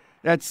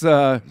 That's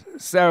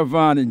Sarah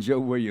Vaughan and Joe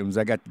Williams.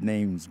 I got the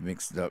names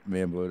mixed up,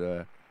 man,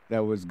 but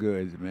that was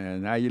good,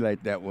 man. How you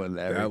like that one,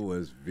 Larry? That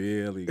was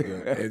really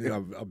good.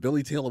 And,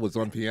 Billy Taylor was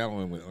on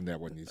piano on that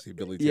one. You see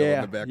Billy Taylor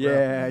in the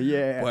background?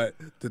 Yeah. But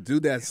to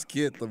do that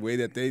skit the way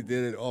that they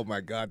did it, oh,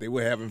 my God, they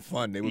were having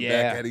fun. They were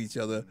back at each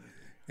other,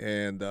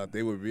 and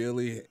they were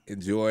really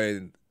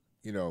enjoying,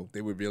 doing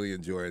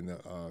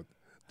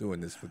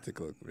this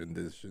particular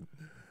rendition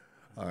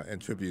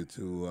and tribute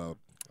to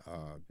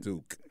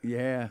Duke.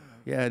 Yeah,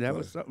 that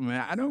was something,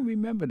 man. I don't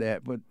remember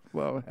that, but,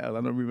 well, hell,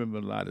 I don't remember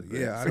a lot of things.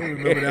 Yeah, I don't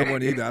remember that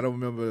one either. I don't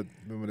remember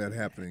that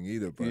happening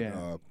either, but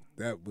Yeah.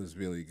 that was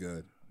really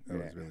good. That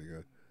was really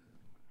good.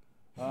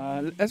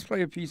 Let's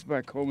play a piece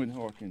by Coleman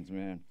Hawkins,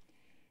 man.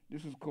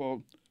 This is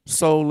called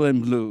Soul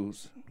and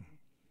Blues,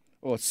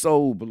 or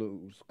Soul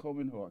Blues,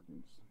 Coleman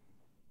Hawkins.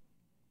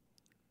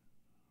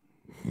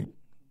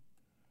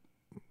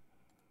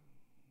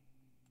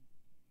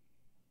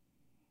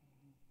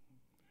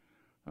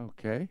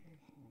 Okay.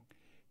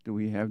 Do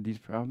we have these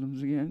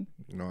problems again?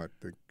 No, I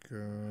think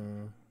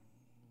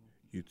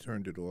you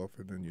turned it off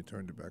and then you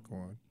turned it back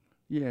on.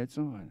 Yeah, it's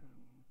on.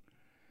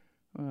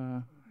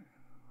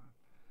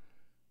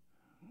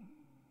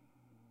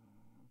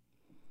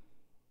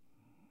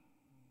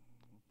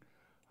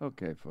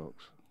 Okay,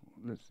 folks.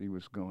 Let's see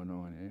what's going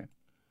on here.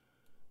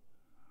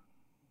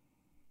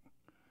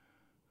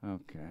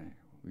 Okay.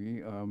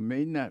 We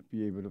may not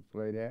be able to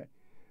play that.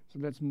 So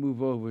let's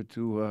move over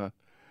to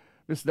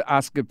Mr.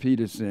 Oscar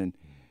Peterson.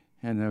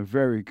 And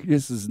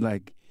this is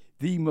like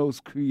the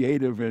most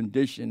creative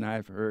rendition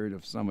I've heard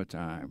of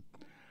Summertime.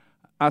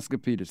 Oscar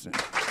Peterson.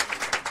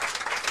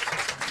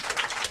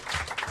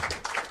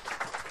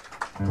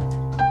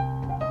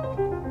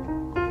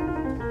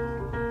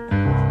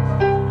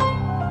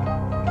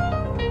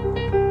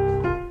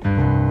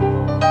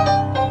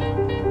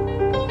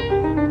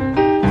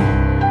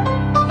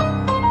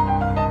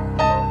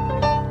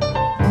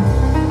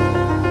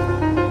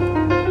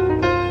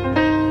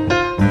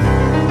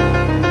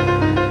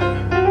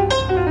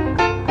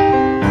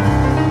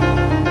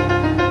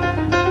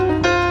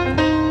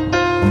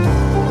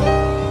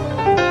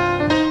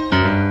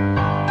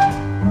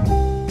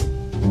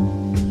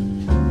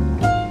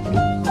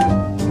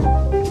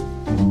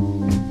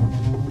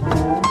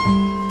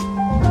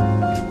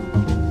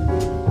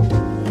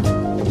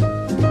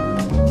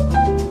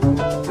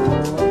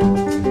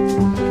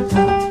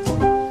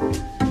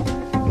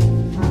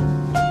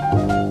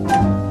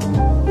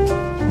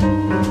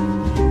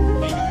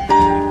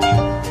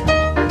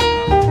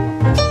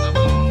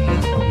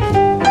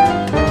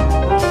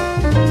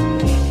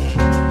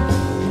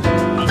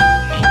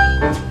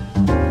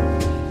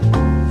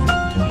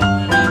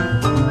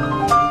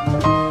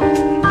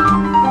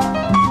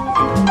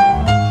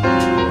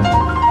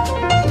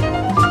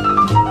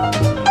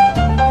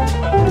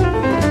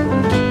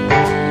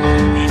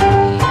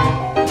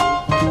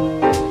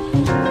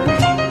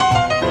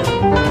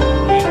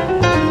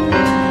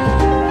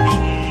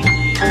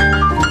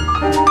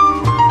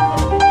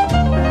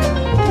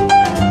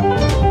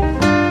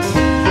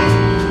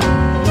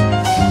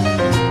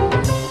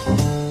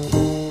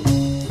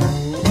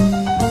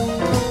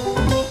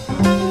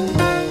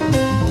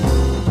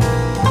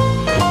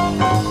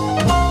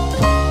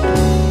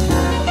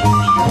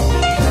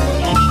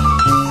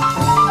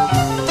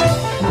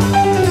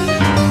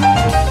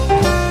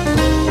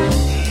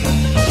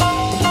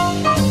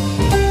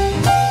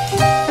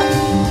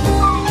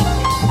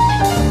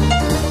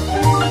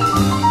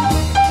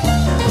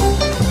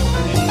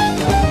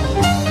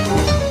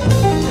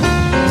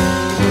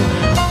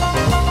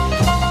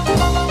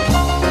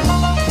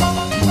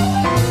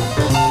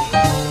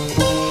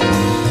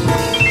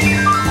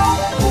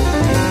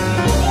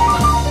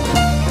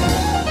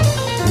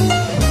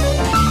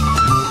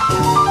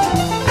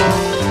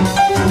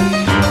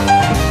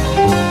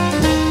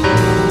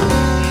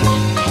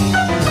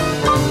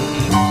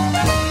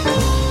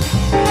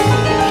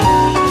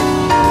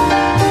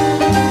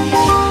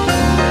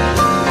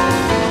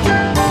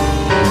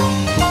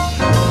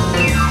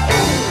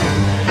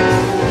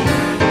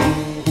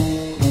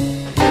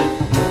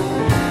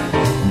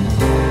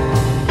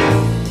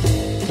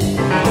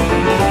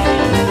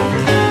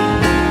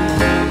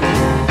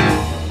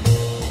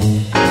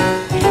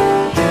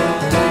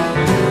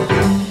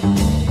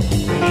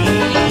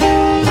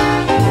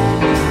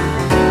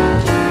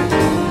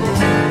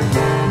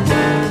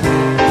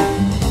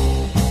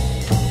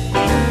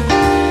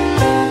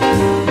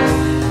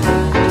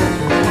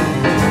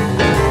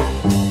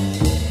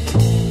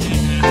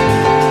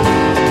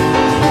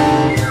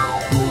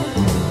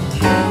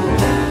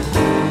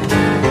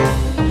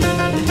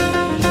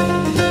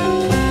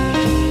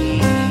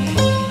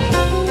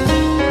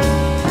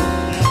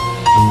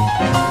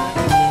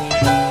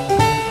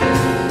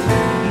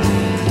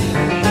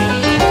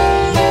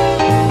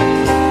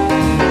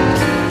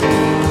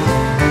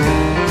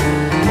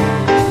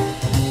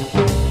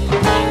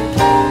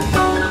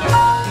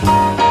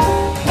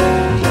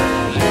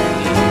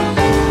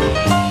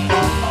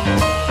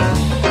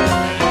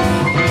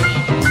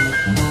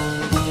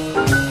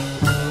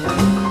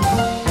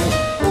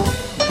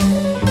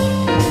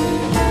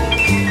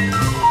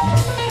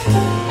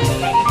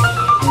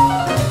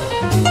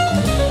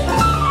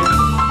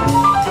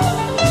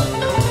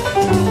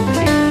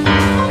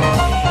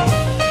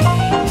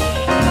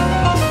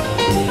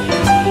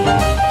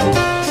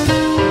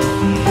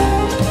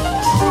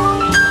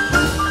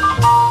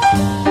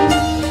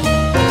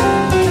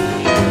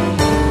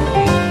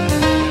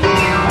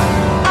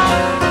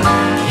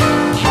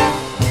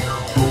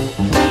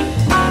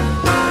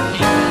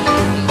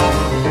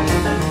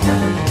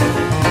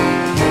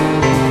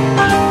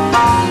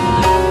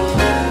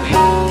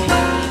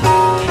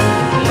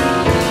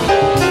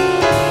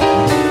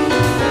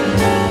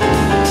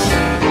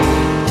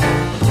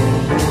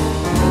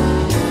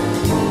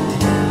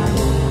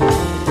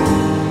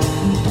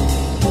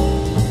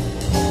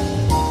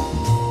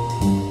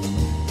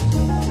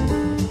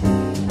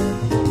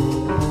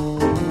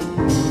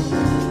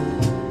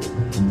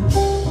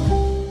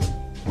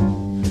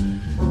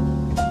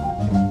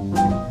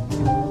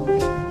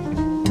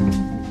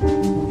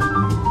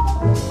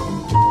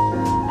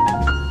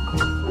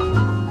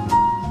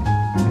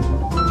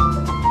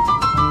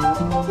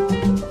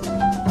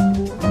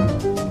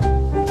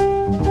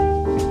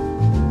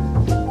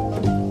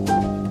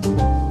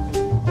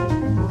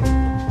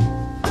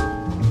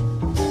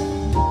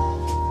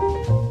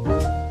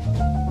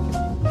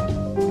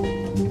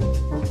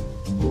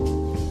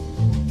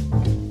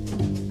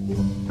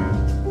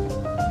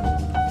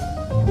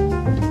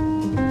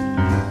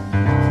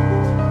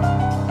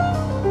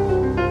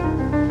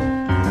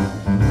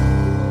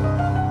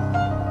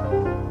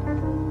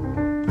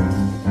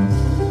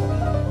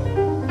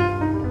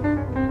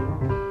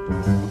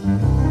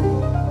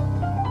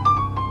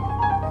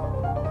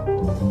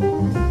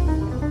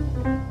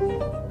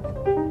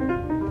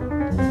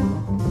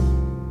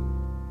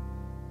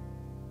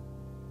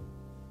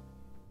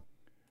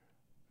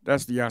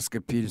 That's the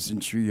Oscar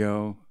Peterson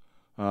Trio.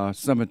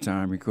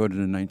 Summertime, recorded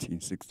in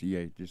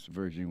 1968. This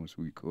version was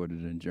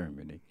recorded in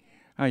Germany.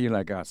 How you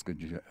like Oscar,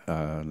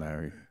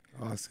 Larry?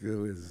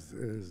 Oscar is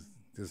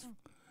just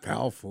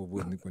powerful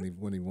when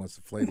he wants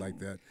to play like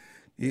that.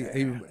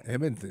 Him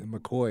and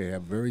McCoy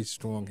have very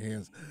strong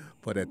hands,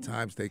 but at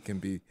times they can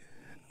be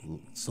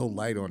so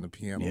light on the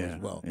piano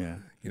as well. Yeah.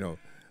 You know,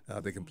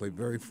 they can play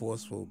very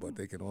forceful, but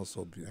they can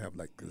also have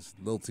like this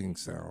lilting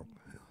sound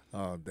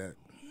that,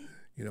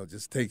 you know,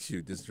 just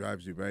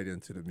drives you right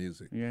into the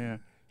music. Yeah.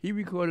 He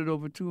recorded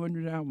over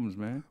 200 albums,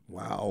 man.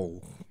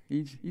 Wow.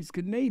 He's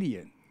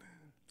Canadian.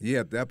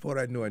 Yeah, that part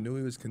I knew. I knew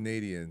he was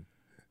Canadian,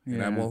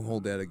 and I won't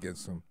hold that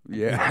against him.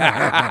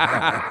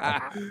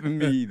 Yeah.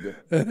 Me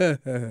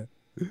either.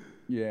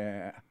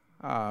 Yeah.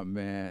 Oh,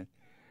 man.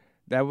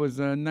 That was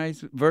a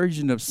nice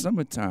version of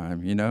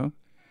Summertime, you know.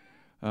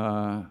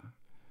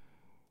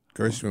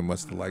 Gershwin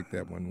must have liked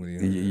that one when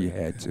He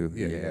had to.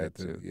 Yeah, he had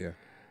to. Yeah.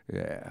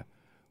 Yeah.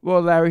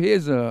 Well, Larry,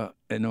 here's an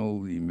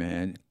oldie,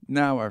 man.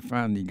 Now I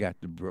finally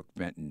got to Brooke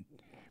Benton.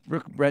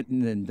 Brooke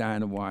Benton and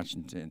Dinah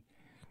Washington,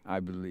 I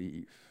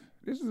believe.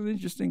 This is an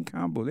interesting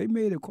combo. They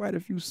made quite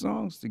a few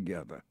songs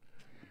together.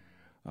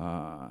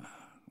 Well,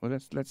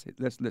 let's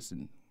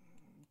listen.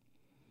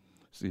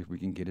 See if we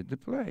can get it to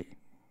play.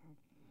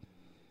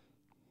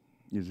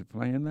 Is it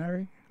playing,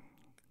 Larry?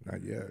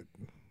 Not yet.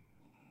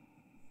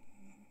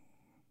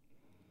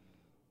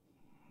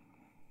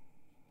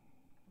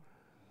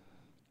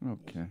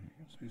 Okay.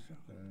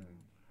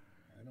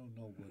 I don't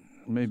know what.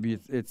 Maybe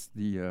it's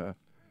the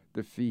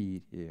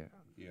feed here.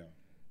 Yeah.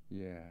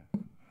 Yeah.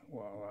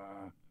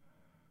 Well,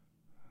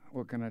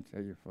 what can I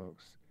tell you,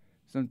 folks?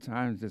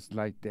 Sometimes it's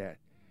like that.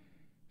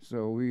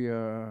 So we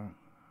well,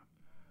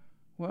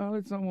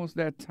 it's almost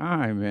that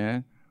time,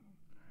 man.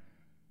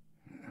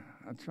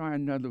 I'll try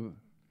another.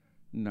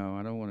 No,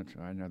 I don't want to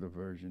try another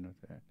version of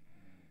that.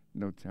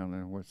 No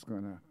telling what's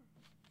gonna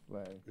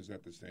play. Is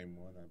that the same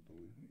one, I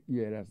believe?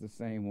 Yeah, that's the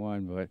same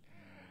one, but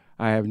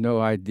I have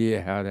no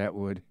idea how that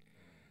would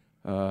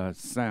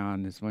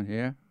sound, this one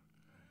here.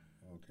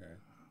 Okay.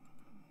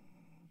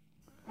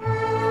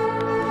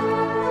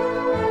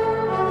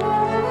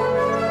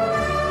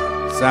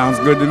 Sounds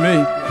good to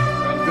me.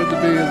 Sounds good to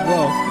me as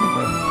well.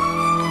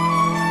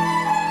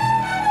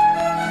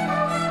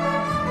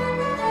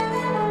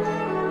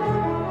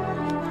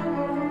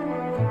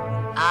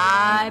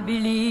 I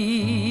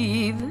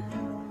believe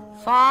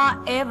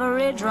for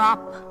every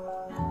drop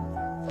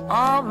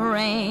of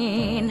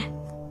rain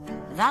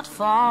that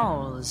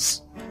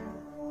falls,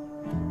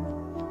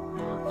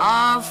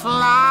 a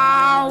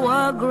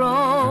flower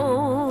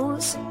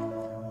grows.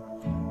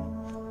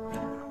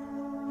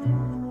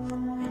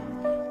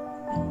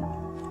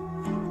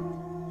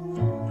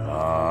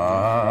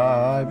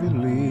 I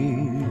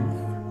believe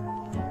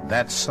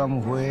that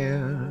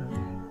somewhere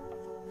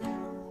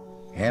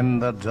in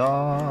the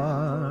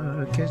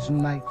darkest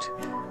night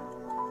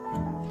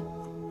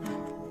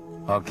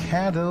a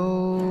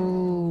candle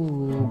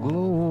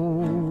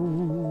glows.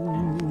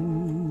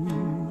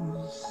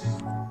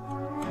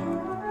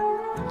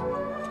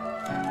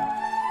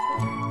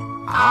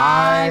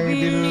 I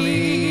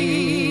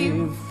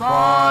believe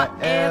for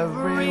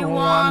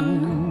everyone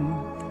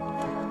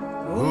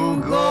who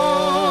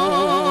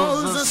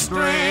goes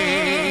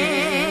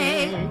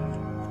astray,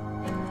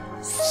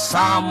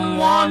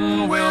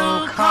 someone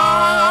will come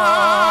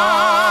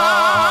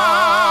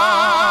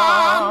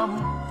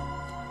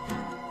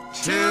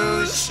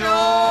to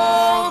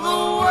show the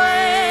way.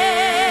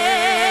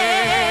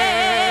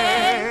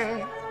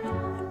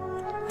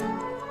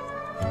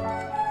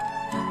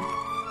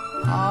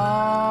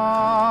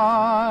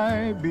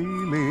 I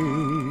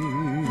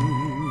believe.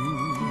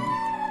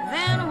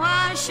 Then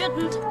why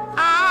shouldn't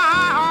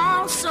I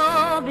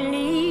also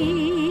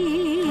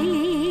believe?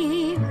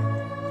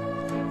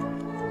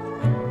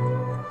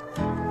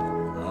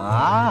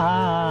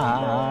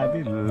 I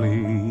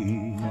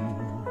believe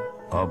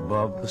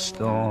above the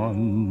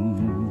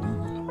storm,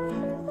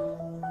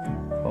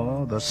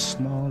 for the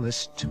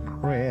smallest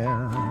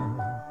prayer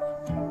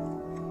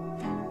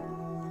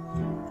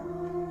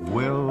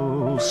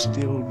will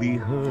still be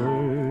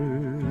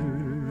heard.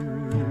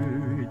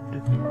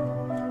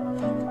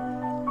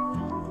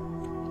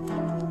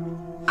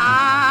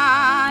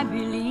 I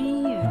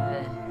believe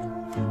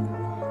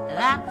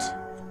that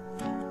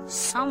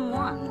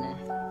someone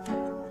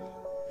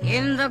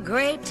in the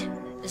great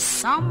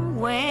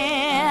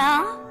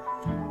somewhere,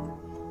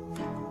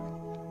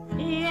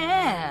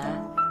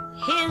 yeah,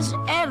 his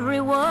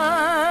every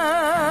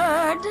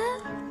word,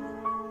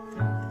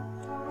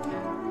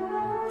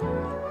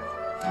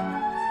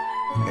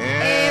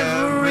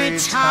 every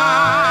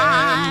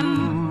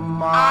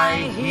time I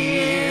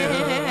hear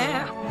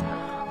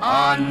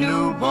a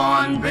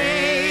newborn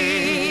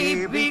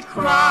baby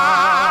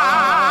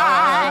cry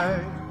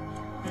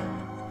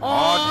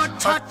or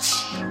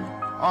touch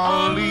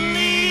a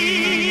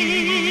leaf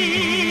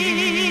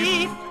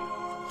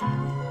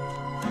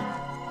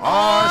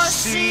or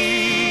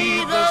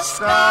see the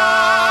sky,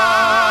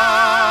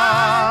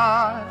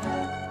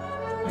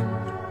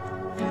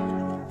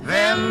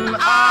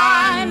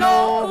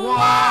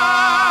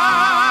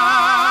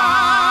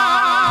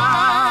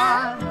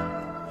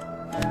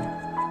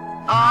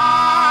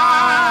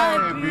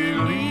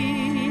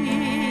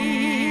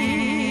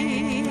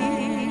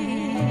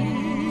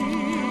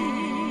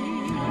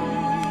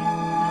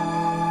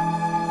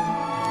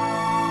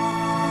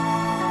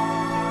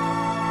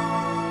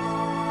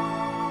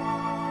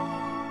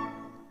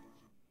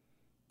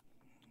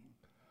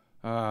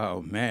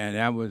 man,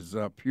 that was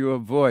pure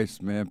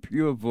voice, man,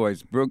 pure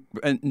voice. Brooke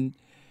Benton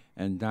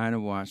and Dinah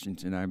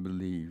Washington, I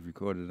believe,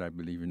 recorded, in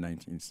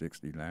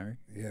 1960, Larry.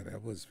 Yeah,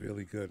 that was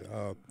really good.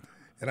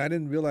 And I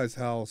didn't realize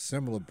how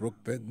similar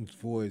Brooke Benton's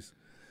voice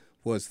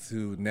was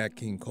to Nat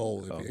King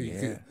Cole.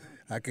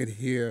 I could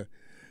hear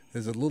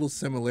there's a little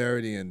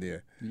similarity in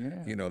there.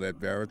 Yeah. You know, that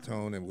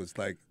baritone. It was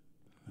like,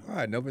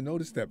 I never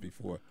noticed that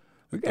before.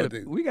 We got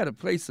to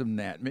play some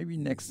Nat, maybe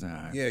next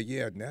time.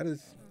 Yeah. Nat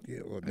is,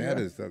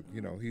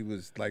 you know, he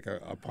was like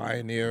a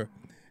pioneer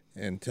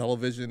in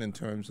television in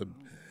terms of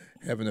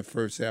having the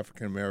first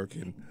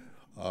African-American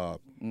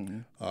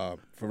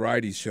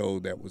variety show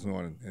that was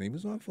on. And he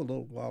was on for a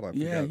little while, I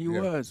forgot. He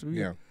was.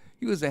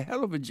 He was a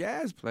hell of a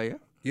jazz player.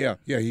 Yeah.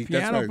 Piano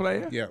that's right.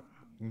 player. Yeah.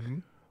 Mm-hmm.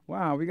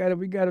 Wow, we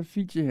gotta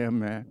feature him,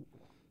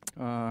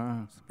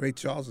 man. Ray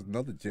Charles is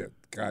another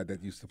guy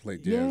that used to play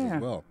jazz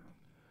as well.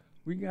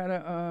 We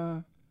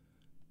gotta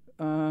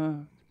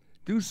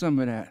do some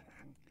of that.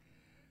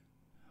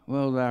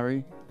 Well,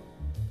 Larry,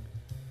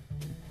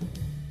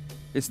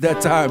 it's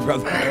that time,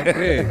 brother.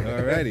 Okay,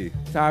 alrighty.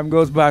 Time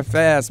goes by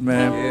fast,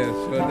 man. Yeah,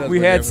 sure does.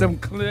 We had some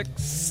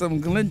clicks, some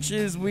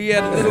glinches. We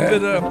had a little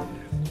bit of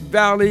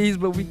valleys,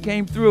 but we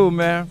came through,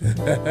 man.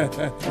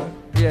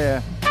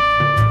 Yeah.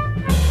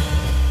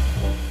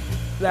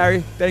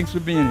 Larry, thanks for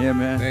being here,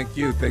 man. Thank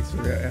you. Thanks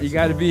for that. You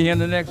got to be here in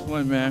the next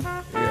one, man.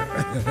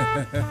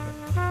 Yeah.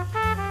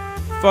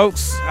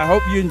 Folks, I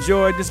hope you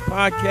enjoyed this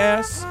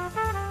podcast.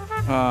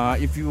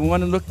 If you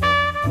want to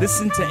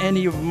listen to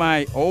any of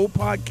my old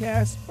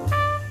podcasts,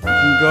 you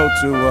can go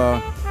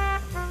to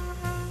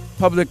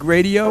Public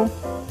Radio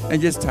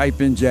and just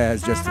type in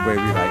jazz just the way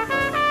we like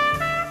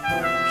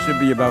it. Should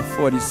be about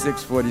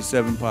 46,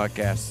 47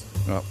 podcasts.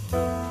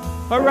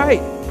 All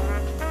right.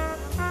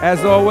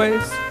 As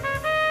always,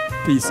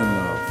 peace and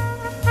love.